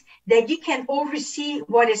distance that you can oversee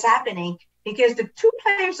what is happening, because the 2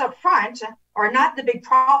 players up front are not the big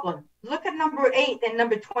problem. Look at number 8 and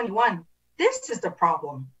number 21. This is the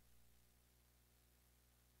problem.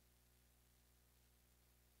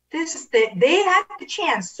 They had the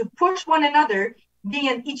chance to push one another, being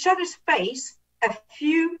in each other's face a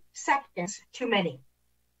few seconds too many.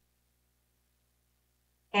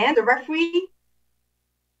 And the referee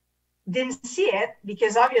didn't see it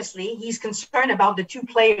because obviously he's concerned about the 2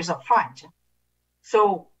 players up front.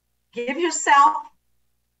 So give yourself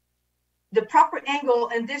the proper angle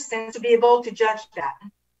and distance to be able to judge that.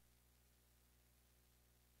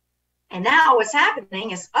 And now what's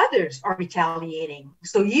happening is others are retaliating.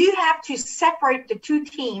 So you have to separate the 2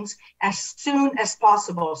 teams as soon as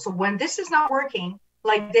possible. So when this is not working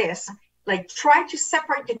like this, like try to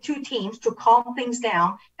separate the 2 teams to calm things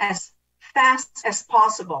down as fast as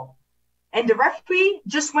possible. And the referee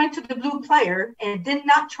just went to the blue player and did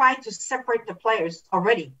not try to separate the players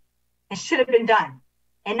already. It should have been done.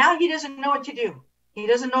 And now he doesn't know what to do. He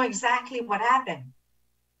doesn't know exactly what happened.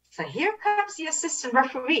 So here comes the assistant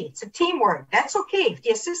referee. It's a teamwork. That's okay. If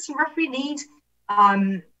the assistant referee needs,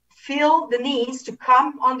 feel the needs to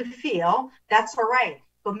come on the field, that's all right.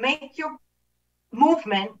 But make your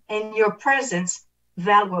movement and your presence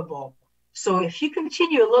valuable. So if you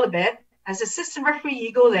continue a little bit, as assistant referee,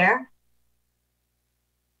 you go there.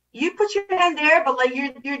 You put your hand there, but like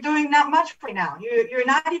you're doing not much right now. You're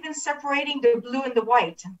not even separating the blue and the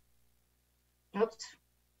white. Oops.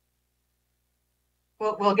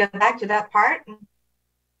 We'll get back to that part.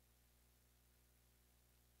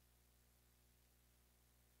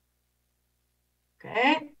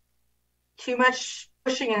 Okay. Too much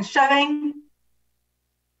pushing and shoving.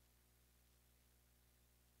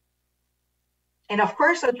 And of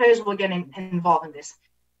course, the players will get involved in this.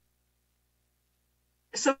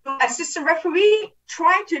 So assistant referee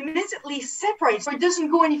trying to immediately separate so it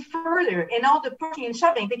doesn't go any further in all the pushing and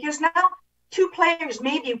shoving, because now 2 players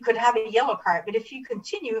maybe could have a yellow card, but if you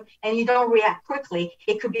continue and you don't react quickly,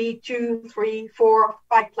 it could be 2, 3, 4,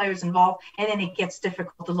 5 players involved, and then it gets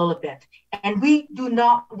difficult a little bit. And we do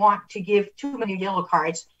not want to give too many yellow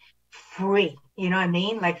cards free, you know what I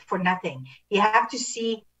mean? Like for nothing. You have to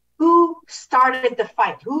see who started the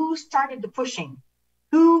fight, who started the pushing,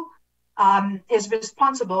 who is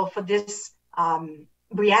responsible for this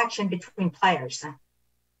reaction between players.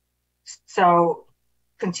 So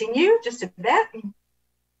continue just a bit.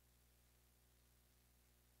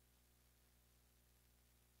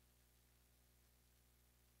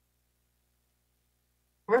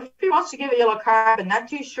 Referee wants to give a yellow card, but not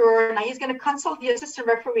too sure. Now he's going to consult the assistant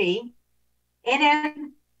referee, and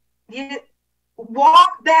then you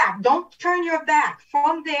walk back. Don't turn your back.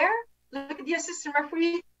 From there, look at the assistant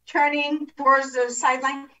referee turning towards the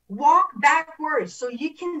sideline. Walk backwards so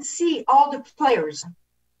you can see all the players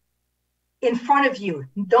in front of you.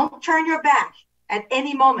 Don't turn your back at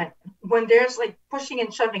any moment when there's like pushing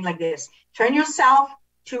and shoving like this. Turn yourself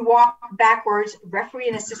to walk backwards, referee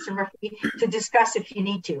and assistant referee, to discuss if you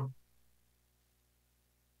need to.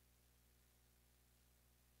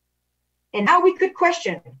 And now we could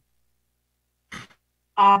question,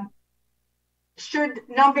 should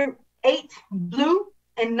number 8 blue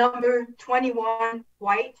and number 21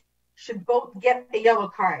 white should both get a yellow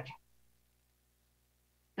card?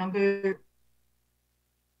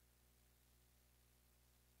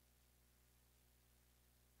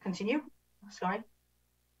 Continue. Sorry.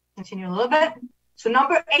 Continue a little bit. So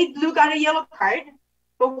number 8 blue got a yellow card,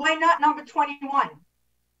 but why not number 21?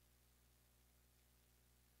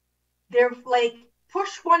 They're like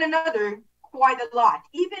push one another quite a lot.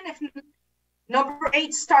 Even if number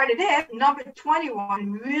 8 started it, number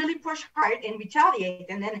 21 really pushed hard and retaliate.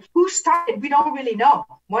 And then who started, we don't really know.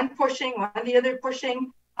 One pushing, one the other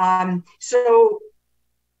pushing. So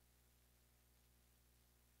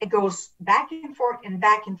it goes back and forth and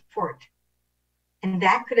back and forth. And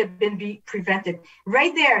that could have been prevented.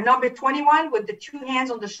 Right there, number 21 with the 2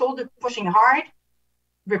 hands on the shoulder pushing hard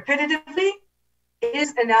repetitively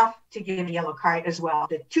is enough to give a yellow card as well.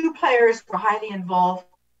 The 2 players were highly involved.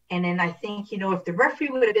 And then I think, if the referee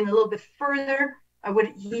would have been a little bit further,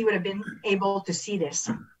 he would have been able to see this.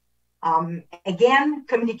 Again,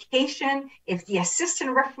 communication, if the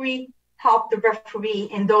assistant referee helped the referee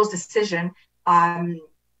in those decisions,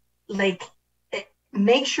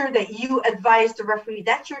 make sure that you advise the referee.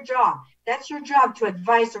 That's your job. That's your job, to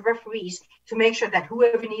advise the referees to make sure that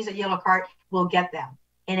whoever needs a yellow card will get them.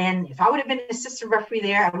 And then if I would have been an assistant referee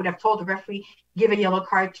there, I would have told the referee, give a yellow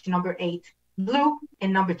card to number 8 blue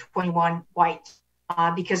and number 21 white,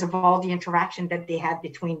 because of all the interaction that they had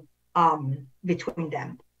between them.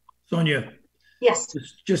 Sonia. Yes.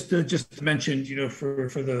 Just to mention, for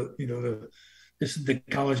the this is the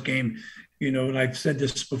college game, and I've said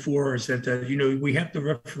this before, is that, we have to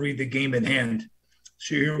referee the game in hand.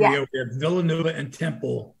 So here we are, we have Villanova and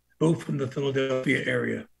Temple, both from the Philadelphia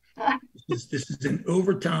area. This is an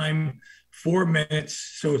overtime, 4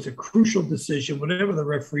 minutes. So it's a crucial decision. Whenever the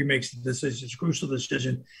referee makes the decision, it's a crucial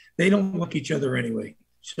decision. They don't like each other anyway.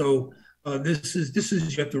 So this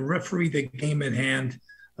is you have to referee the game in hand.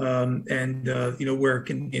 Where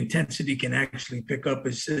intensity can actually pick up,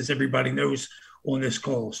 as everybody knows on this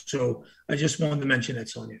call. So I just wanted to mention that,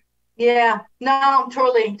 Sonia. Yeah, no,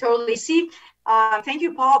 totally. See, thank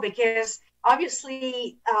you, Paul, because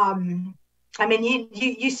obviously,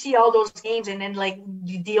 you see all those games, and then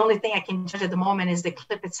the only thing I can judge at the moment is the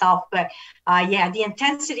clip itself. But the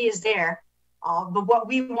intensity is there. But what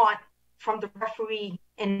we want from the referee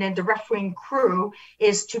and then the refereeing crew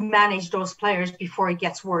is to manage those players before it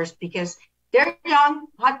gets worse, because they're young,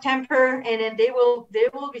 hot temper, and then they will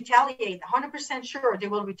retaliate. 100% sure they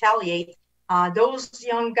will retaliate. Those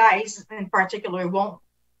young guys in particular won't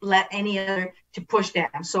let any other to push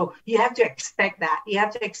them. So you have to expect that. You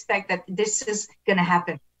have to expect that this is going to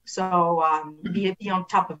happen. So be on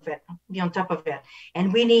top of it. Be on top of it.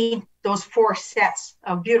 And we need those 4 sets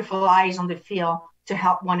of beautiful eyes on the field to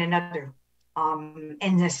help one another.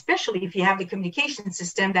 And especially if you have the communication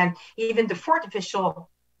system, then even the 4th official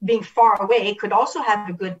being far away could also have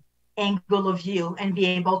a good angle of view and be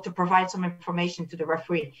able to provide some information to the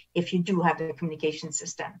referee if you do have the communication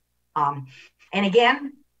system. And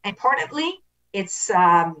again, importantly, it's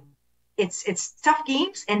tough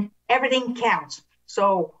games and everything counts.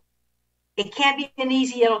 So it can't be an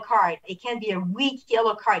easy yellow card. It can't be a weak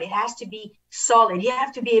yellow card. It has to be solid. You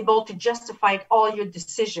have to be able to justify all your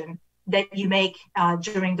decision that you make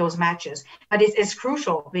during those matches. But it's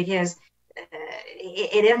crucial because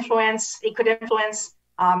it could influence,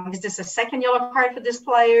 is this a second yellow card for this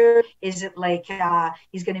player? Is it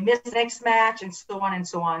he's going to miss the next match, and so on and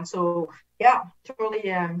so on. So yeah, totally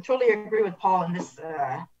agree with Paul in this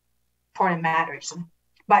part of matters.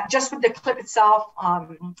 But just with the clip itself,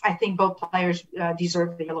 I think both players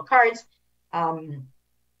deserve the yellow cards. And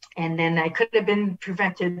then I could have been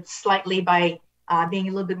prevented slightly by being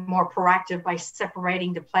a little bit more proactive by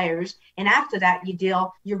separating the players. And after that,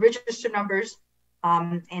 you register numbers,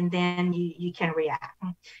 and then you can react.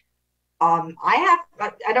 I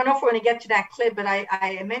don't know if we're going to get to that clip, but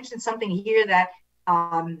I mentioned something here that,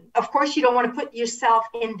 of course, you don't want to put yourself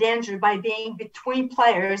in danger by being between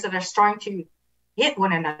players that are starting to hit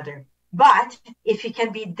one another. But if you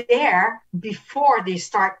can be there before they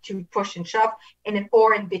start to push and shove,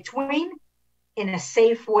 or in between, in a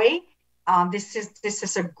safe way, this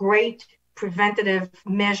is a great preventative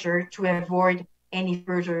measure to avoid any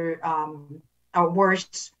further or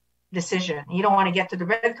worse decision. You don't want to get to the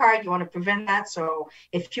red card. You want to prevent that. So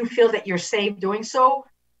if you feel that you're safe doing so,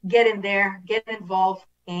 get in there, get involved,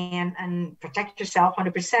 and protect yourself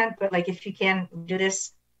 100%. But like, if you can do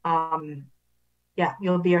this, yeah,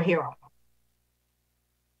 you'll be a hero.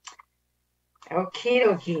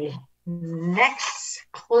 Okay. Next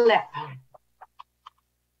clip.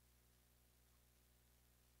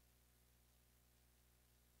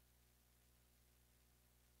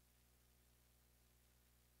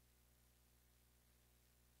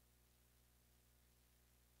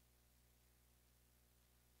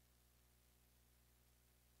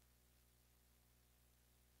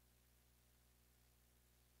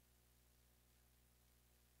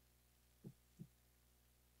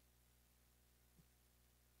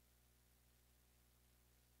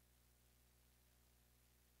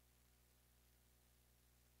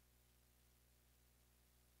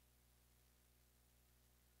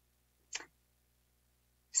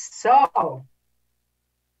 So,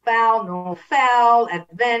 foul, no foul,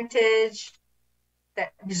 advantage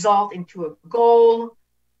that result into a goal.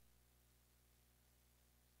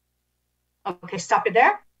 Okay, stop it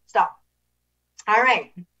there. Stop. All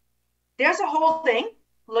right. There's a holding,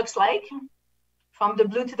 looks like, from the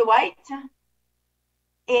blue to the white.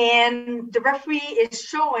 And the referee is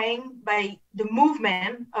showing by the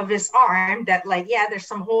movement of his arm that, like, yeah, there's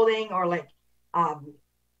some holding or like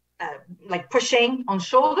pushing on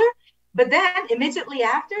shoulder. But then immediately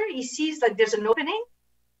after, he sees like there's an opening.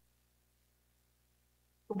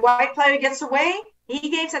 The white player gets away.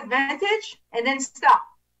 He gains advantage and then stop.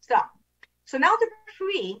 So now the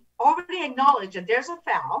referee already acknowledged that there's a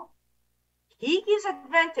foul. He gives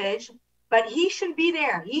advantage, but he shouldn't be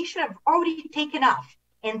there. He should have already taken off.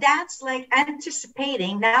 And that's like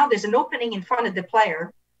anticipating. Now there's an opening in front of the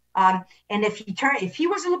player. And if he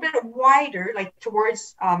was a little bit wider, like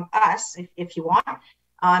towards us, if you want,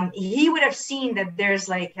 he would have seen that there's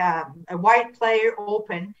like a white player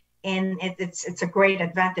open, and it's a great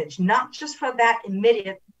advantage, not just for that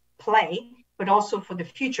immediate play, but also for the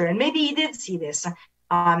future. And maybe he did see this.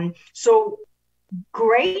 So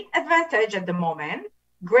great advantage at the moment,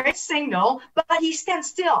 great signal, but he stands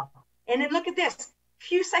still. And then look at this.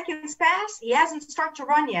 Few seconds pass, he hasn't started to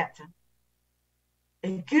run yet.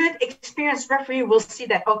 A good experienced referee will see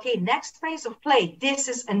that, okay, next phase of play, this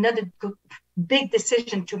is another big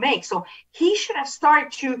decision to make. So he should have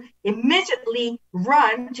started to immediately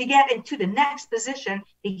run to get into the next position,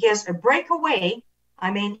 because a breakaway, I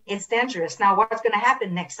mean, it's dangerous. Now, what's going to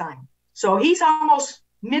happen next time? So he's almost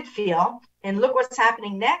midfield, and look what's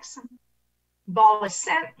happening next. Ball is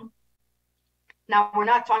sent. Now, we're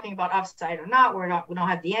not talking about offside or not. We don't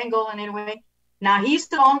have the angle in any way. Now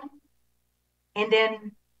he's on. And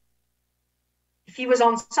then if he was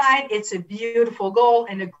onside, it's a beautiful goal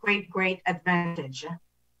and a great advantage.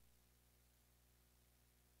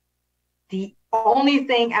 The only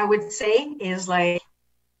thing I would say is like,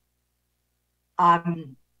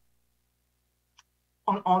 on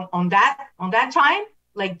that time,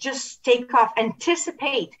 like, just take off,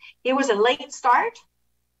 anticipate. It was a late start.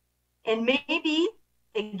 And maybe,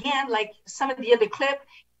 again, like some of the other clip,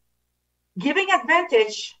 giving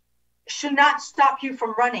advantage should not stop you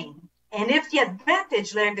from running. And if the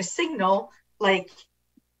advantage, like the signal, like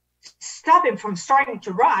stop him from starting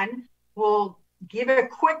to run, will give it a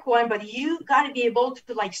quick one, but you got to be able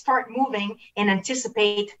to like start moving and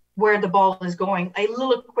anticipate where the ball is going a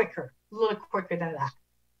little quicker than that,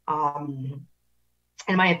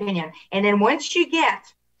 in my opinion. And then once you get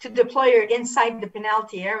to the player inside the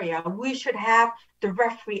penalty area, we should have the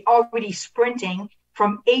referee already sprinting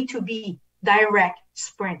from A to B, direct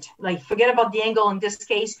sprint. Like, forget about the angle in this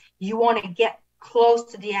case. You want to get close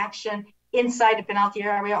to the action inside the penalty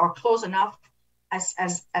area, or close enough as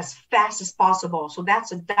fast as possible. So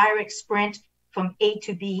that's a direct sprint from A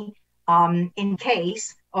to B, in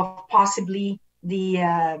case of possibly the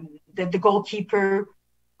goalkeeper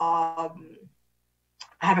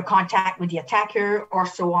have a contact with the attacker, or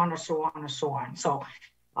so on. So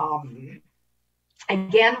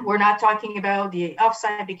again, we're not talking about the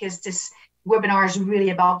offside, because this webinar is really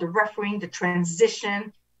about the refereeing, the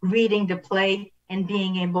transition, reading the play, and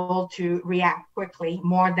being able to react quickly,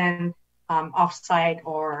 more than offside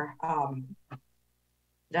or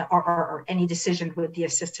any decision with the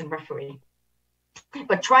assistant referee.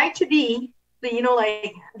 But try to be,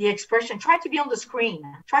 like the expression, try to be on the screen.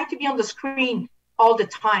 Try to be on the screen all the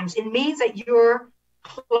times. It means that you're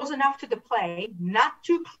close enough to the play, not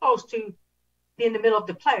too close to be in the middle of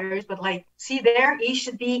the players, but like, see there, he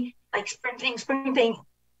should be like sprinting.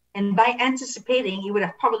 And by anticipating, he would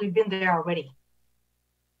have probably been there already.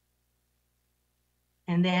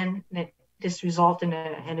 And then this result in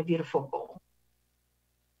a beautiful goal.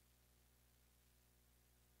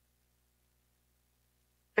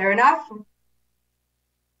 Fair enough?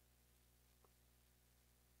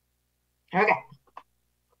 Okay.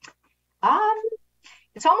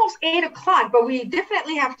 It's almost 8 o'clock, but we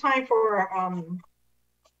definitely have time for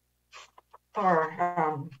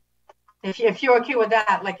if you're okay with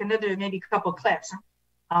that, like another maybe couple clips.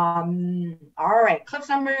 All right, clip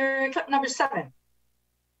number 7.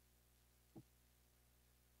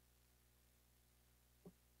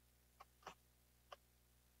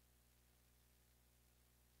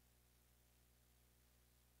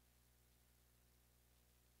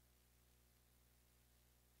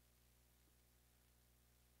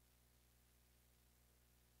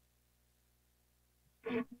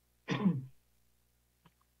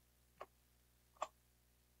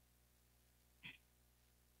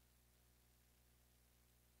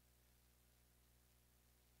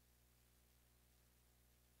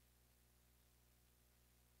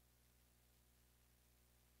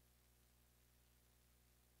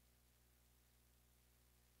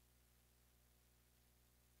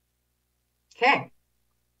 Okay,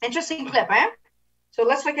 interesting clip, eh? So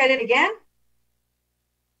let's look at it again.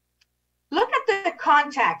 Look at the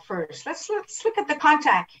contact first. Let's look at the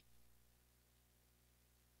contact.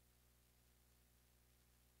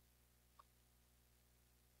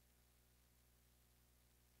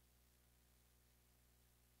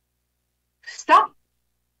 Stop.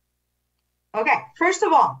 Okay, first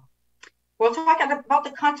of all, we'll talk about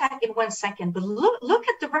the contact in 1 second, but look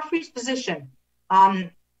at the referee's position.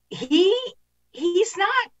 He's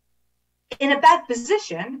not in a bad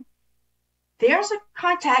position. There's a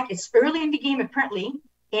contact. It's early in the game, apparently.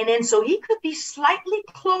 And then so he could be slightly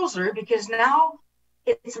closer because now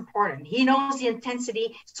it's important. He knows the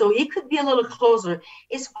intensity, so he could be a little closer.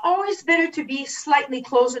 It's always better to be slightly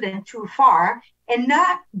closer than too far and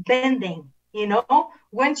not bending, you know?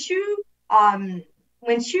 Once you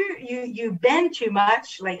bend too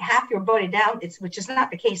much, like half your body down, which is not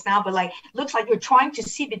the case now, but like looks like you're trying to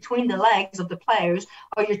see between the legs of the players,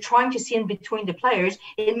 or you're trying to see in between the players,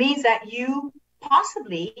 it means that you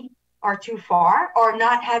possibly are too far or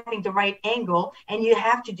not having the right angle, and you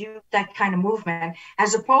have to do that kind of movement,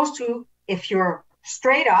 as opposed to if you're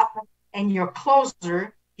straight up and you're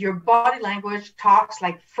closer, your body language talks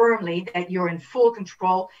like firmly that you're in full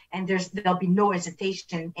control, and there'll be no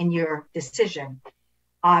hesitation in your decision.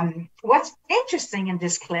 What's interesting in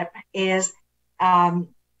this clip is the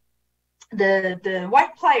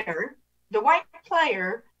white player,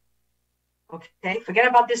 okay, forget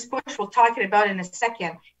about this push, we'll talk about it in a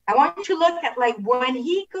second. I want you to look at like when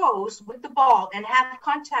he goes with the ball and have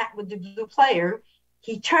contact with the blue player,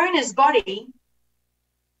 he turns his body,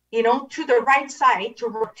 you know, to the right side to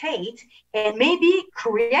rotate and maybe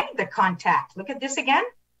create the contact. Look at this again.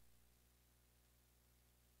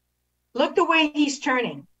 Look the way he's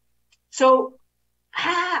turning. So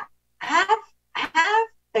have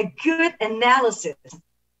a good analysis.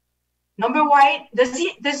 Number white, does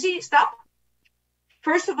he stop?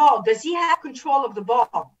 First of all, does he have control of the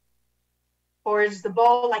ball? Or is the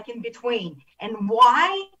ball like in between? And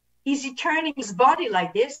why is he turning his body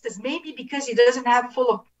like this? Is maybe because he doesn't have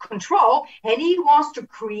full control and he wants to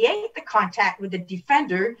create the contact with the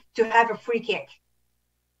defender to have a free kick.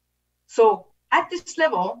 So at this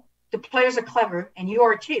level, the players are clever, and you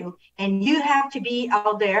are too, and you have to be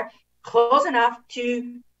out there close enough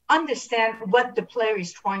to understand what the player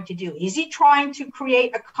is trying to do. Is he trying to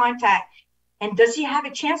create a contact, and does he have a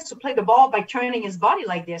chance to play the ball by turning his body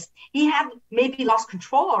like this? He had maybe lost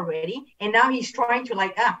control already, and now he's trying to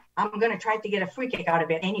like, I'm going to try to get a free kick out of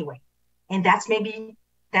it anyway. And that's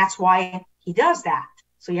why he does that.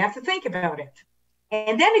 So you have to think about it.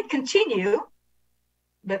 And then it continue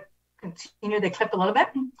the clip a little bit.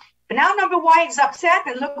 But now number white is upset,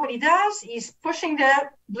 and look what he does. He's pushing the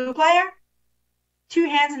blue player, 2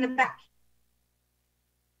 hands in the back.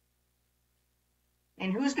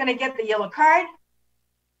 And who's going to get the yellow card?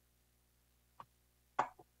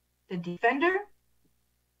 The defender.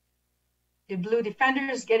 The blue defender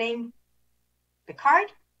is getting the card.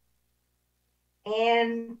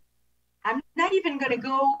 And I'm not even going to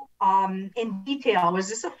go in detail. Was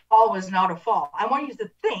this a fall? Was not a fall? I want you to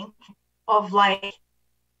think of like,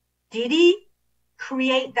 did he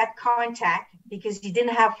create that contact because he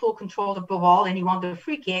didn't have full control of the ball and he wanted a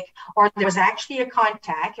free kick, or there was actually a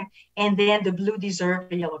contact and then the blue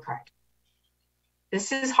deserved a yellow card?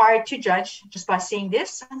 This is hard to judge just by seeing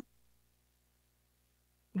this,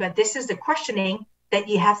 but this is the questioning that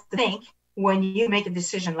you have to think when you make a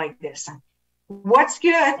decision like this. What's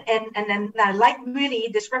good, and then I like really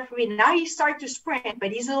this referee, now he starts to sprint,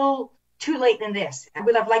 but he's a little too late in this. I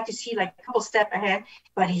would have liked to see like a couple steps ahead,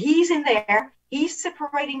 but he's in there, he's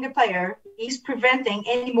separating the player, he's preventing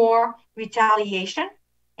any more retaliation,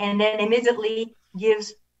 and then immediately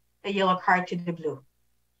gives a yellow card to the blue.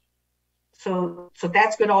 So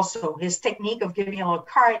that's good also. His technique of giving a yellow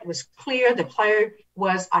card was clear. The player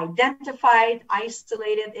was identified,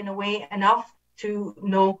 isolated in a way enough to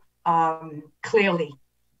know clearly.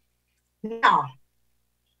 Now,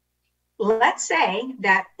 let's say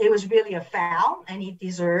that it was really a foul and he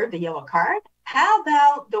deserved the yellow card. How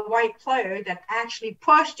about the white player that actually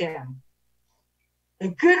pushed him? A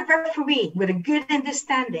good referee with a good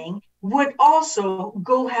understanding would also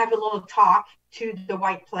go have a little talk to the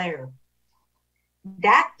white player.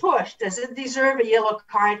 That push, does it deserve a yellow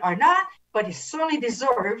card or not? But it certainly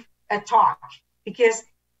deserves a talk, because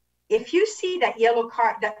if you see that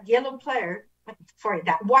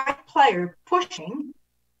that white player pushing,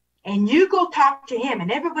 and you go talk to him,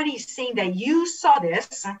 and everybody's seeing that you saw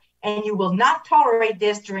this and you will not tolerate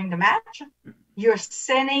this during the match, you're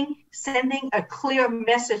sending a clear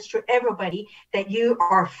message to everybody that you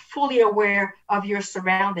are fully aware of your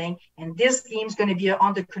surrounding, and this game's going to be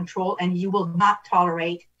under control, and you will not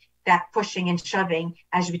tolerate that pushing and shoving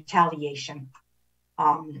as retaliation.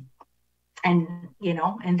 And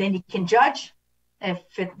then you can judge if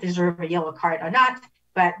it deserves a yellow card or not.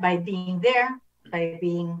 But by being there, by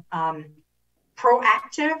being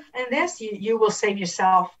proactive in this, you will save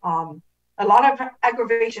yourself a lot of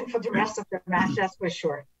aggravation for the rest of the match, that's for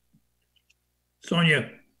sure. Sonia.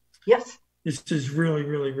 Yes. This is really,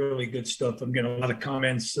 really, really good stuff. I'm getting a lot of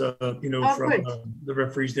comments, from the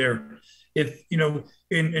referees there. If,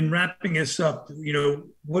 in wrapping this up,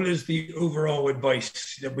 what is the overall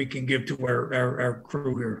advice that we can give to our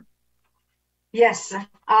crew here? Yes.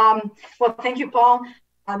 Well, thank you, Paul.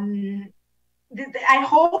 I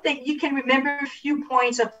hope that you can remember a few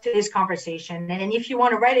points of today's conversation. And if you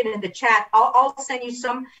want to write it in the chat, I'll send you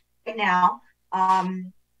some right now.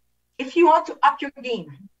 If you want to up your game,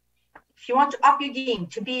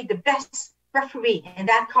 to be the best referee in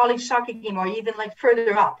that college soccer game, or even like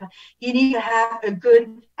further up, you need to have a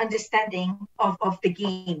good understanding of the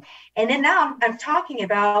game. And then now I'm talking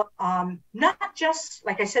about not just,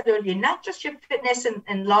 like I said earlier, not just your fitness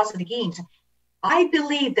and laws of the games. I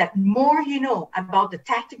believe that more you know about the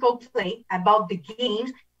tactical play, about the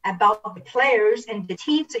games, about the players and the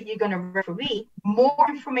teams that you're going to referee, more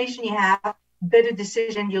information you have, better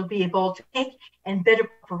decision you'll be able to make, and better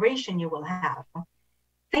preparation you will have.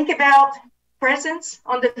 Think about presence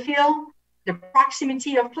on the field, the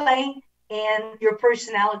proximity of play, and your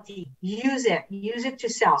personality. Use it to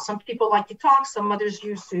sell. Some people like to talk, some others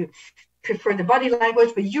prefer the body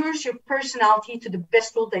language, but use your personality to the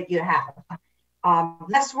best tool that you have.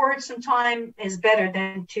 Less words sometimes is better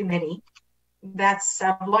than too many.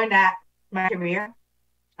 I've learned that in my career.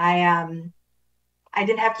 I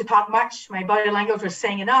didn't have to talk much. My body language was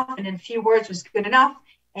saying enough, and then a few words was good enough.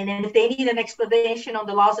 And then if they need an explanation on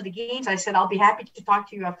the laws of the games, I said, I'll be happy to talk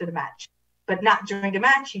to you after the match, but not during the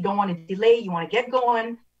match. You don't want to delay. You want to get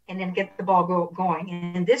going and then get the ball going.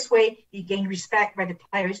 And this way you gain respect by the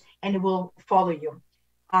players and it will follow you.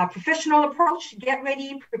 Professional approach, get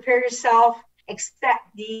ready, prepare yourself.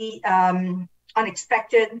 Expect the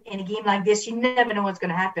unexpected in a game like this. You never know what's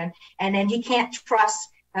going to happen. And then you can't trust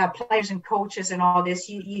players and coaches and all this.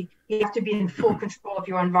 You have to be in full control of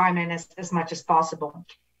your environment as much as possible.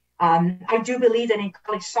 I do believe that in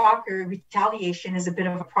college soccer, retaliation is a bit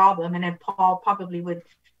of a problem. And then Paul probably would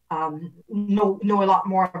know a lot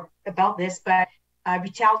more about this. But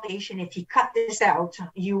retaliation, if you cut this out,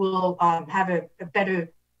 you will have a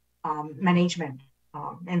better management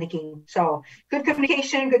in the game. So good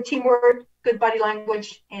communication, good teamwork, good body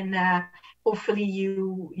language, and hopefully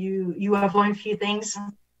you have learned a few things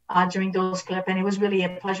during those clips. And it was really a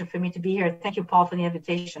pleasure for me to be here. Thank you, Paul, for the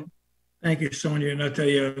invitation. Thank you, Sonia. And I'll tell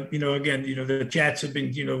you, again, the chats have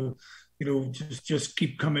been, just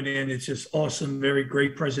keep coming in. It's just awesome. Very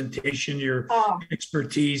great presentation. Your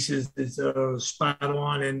expertise is spot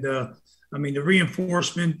on. And I mean, the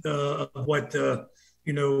reinforcement of what,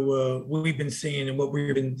 we've been seeing and what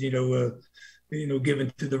we've been,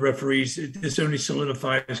 given to the referees, this only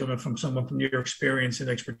solidifies coming from someone from your experience and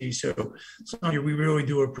expertise. So, Sonia, we really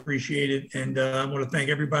do appreciate it. And I want to thank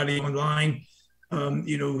everybody online,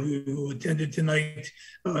 who attended tonight.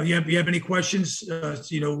 If you have any questions,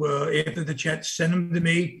 after the chat, send them to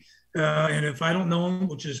me. And if I don't know him,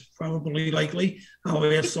 which is probably likely, I'll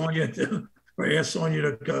ask Sonia to, or ask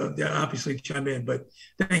Sonia to obviously chime in. But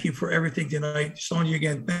thank you for everything tonight. Sonia,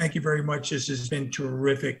 again, thank you very much. This has been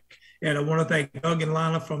terrific. And I want to thank Doug and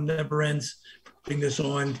Lana from Never Ends for putting this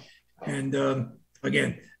on. And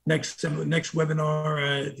again, next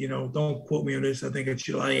webinar, don't quote me on this. I think it's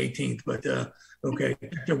July 18th, but okay,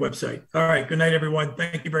 check their website. All right, good night, everyone.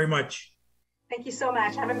 Thank you very much. Thank you so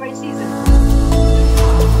much. Have a great season.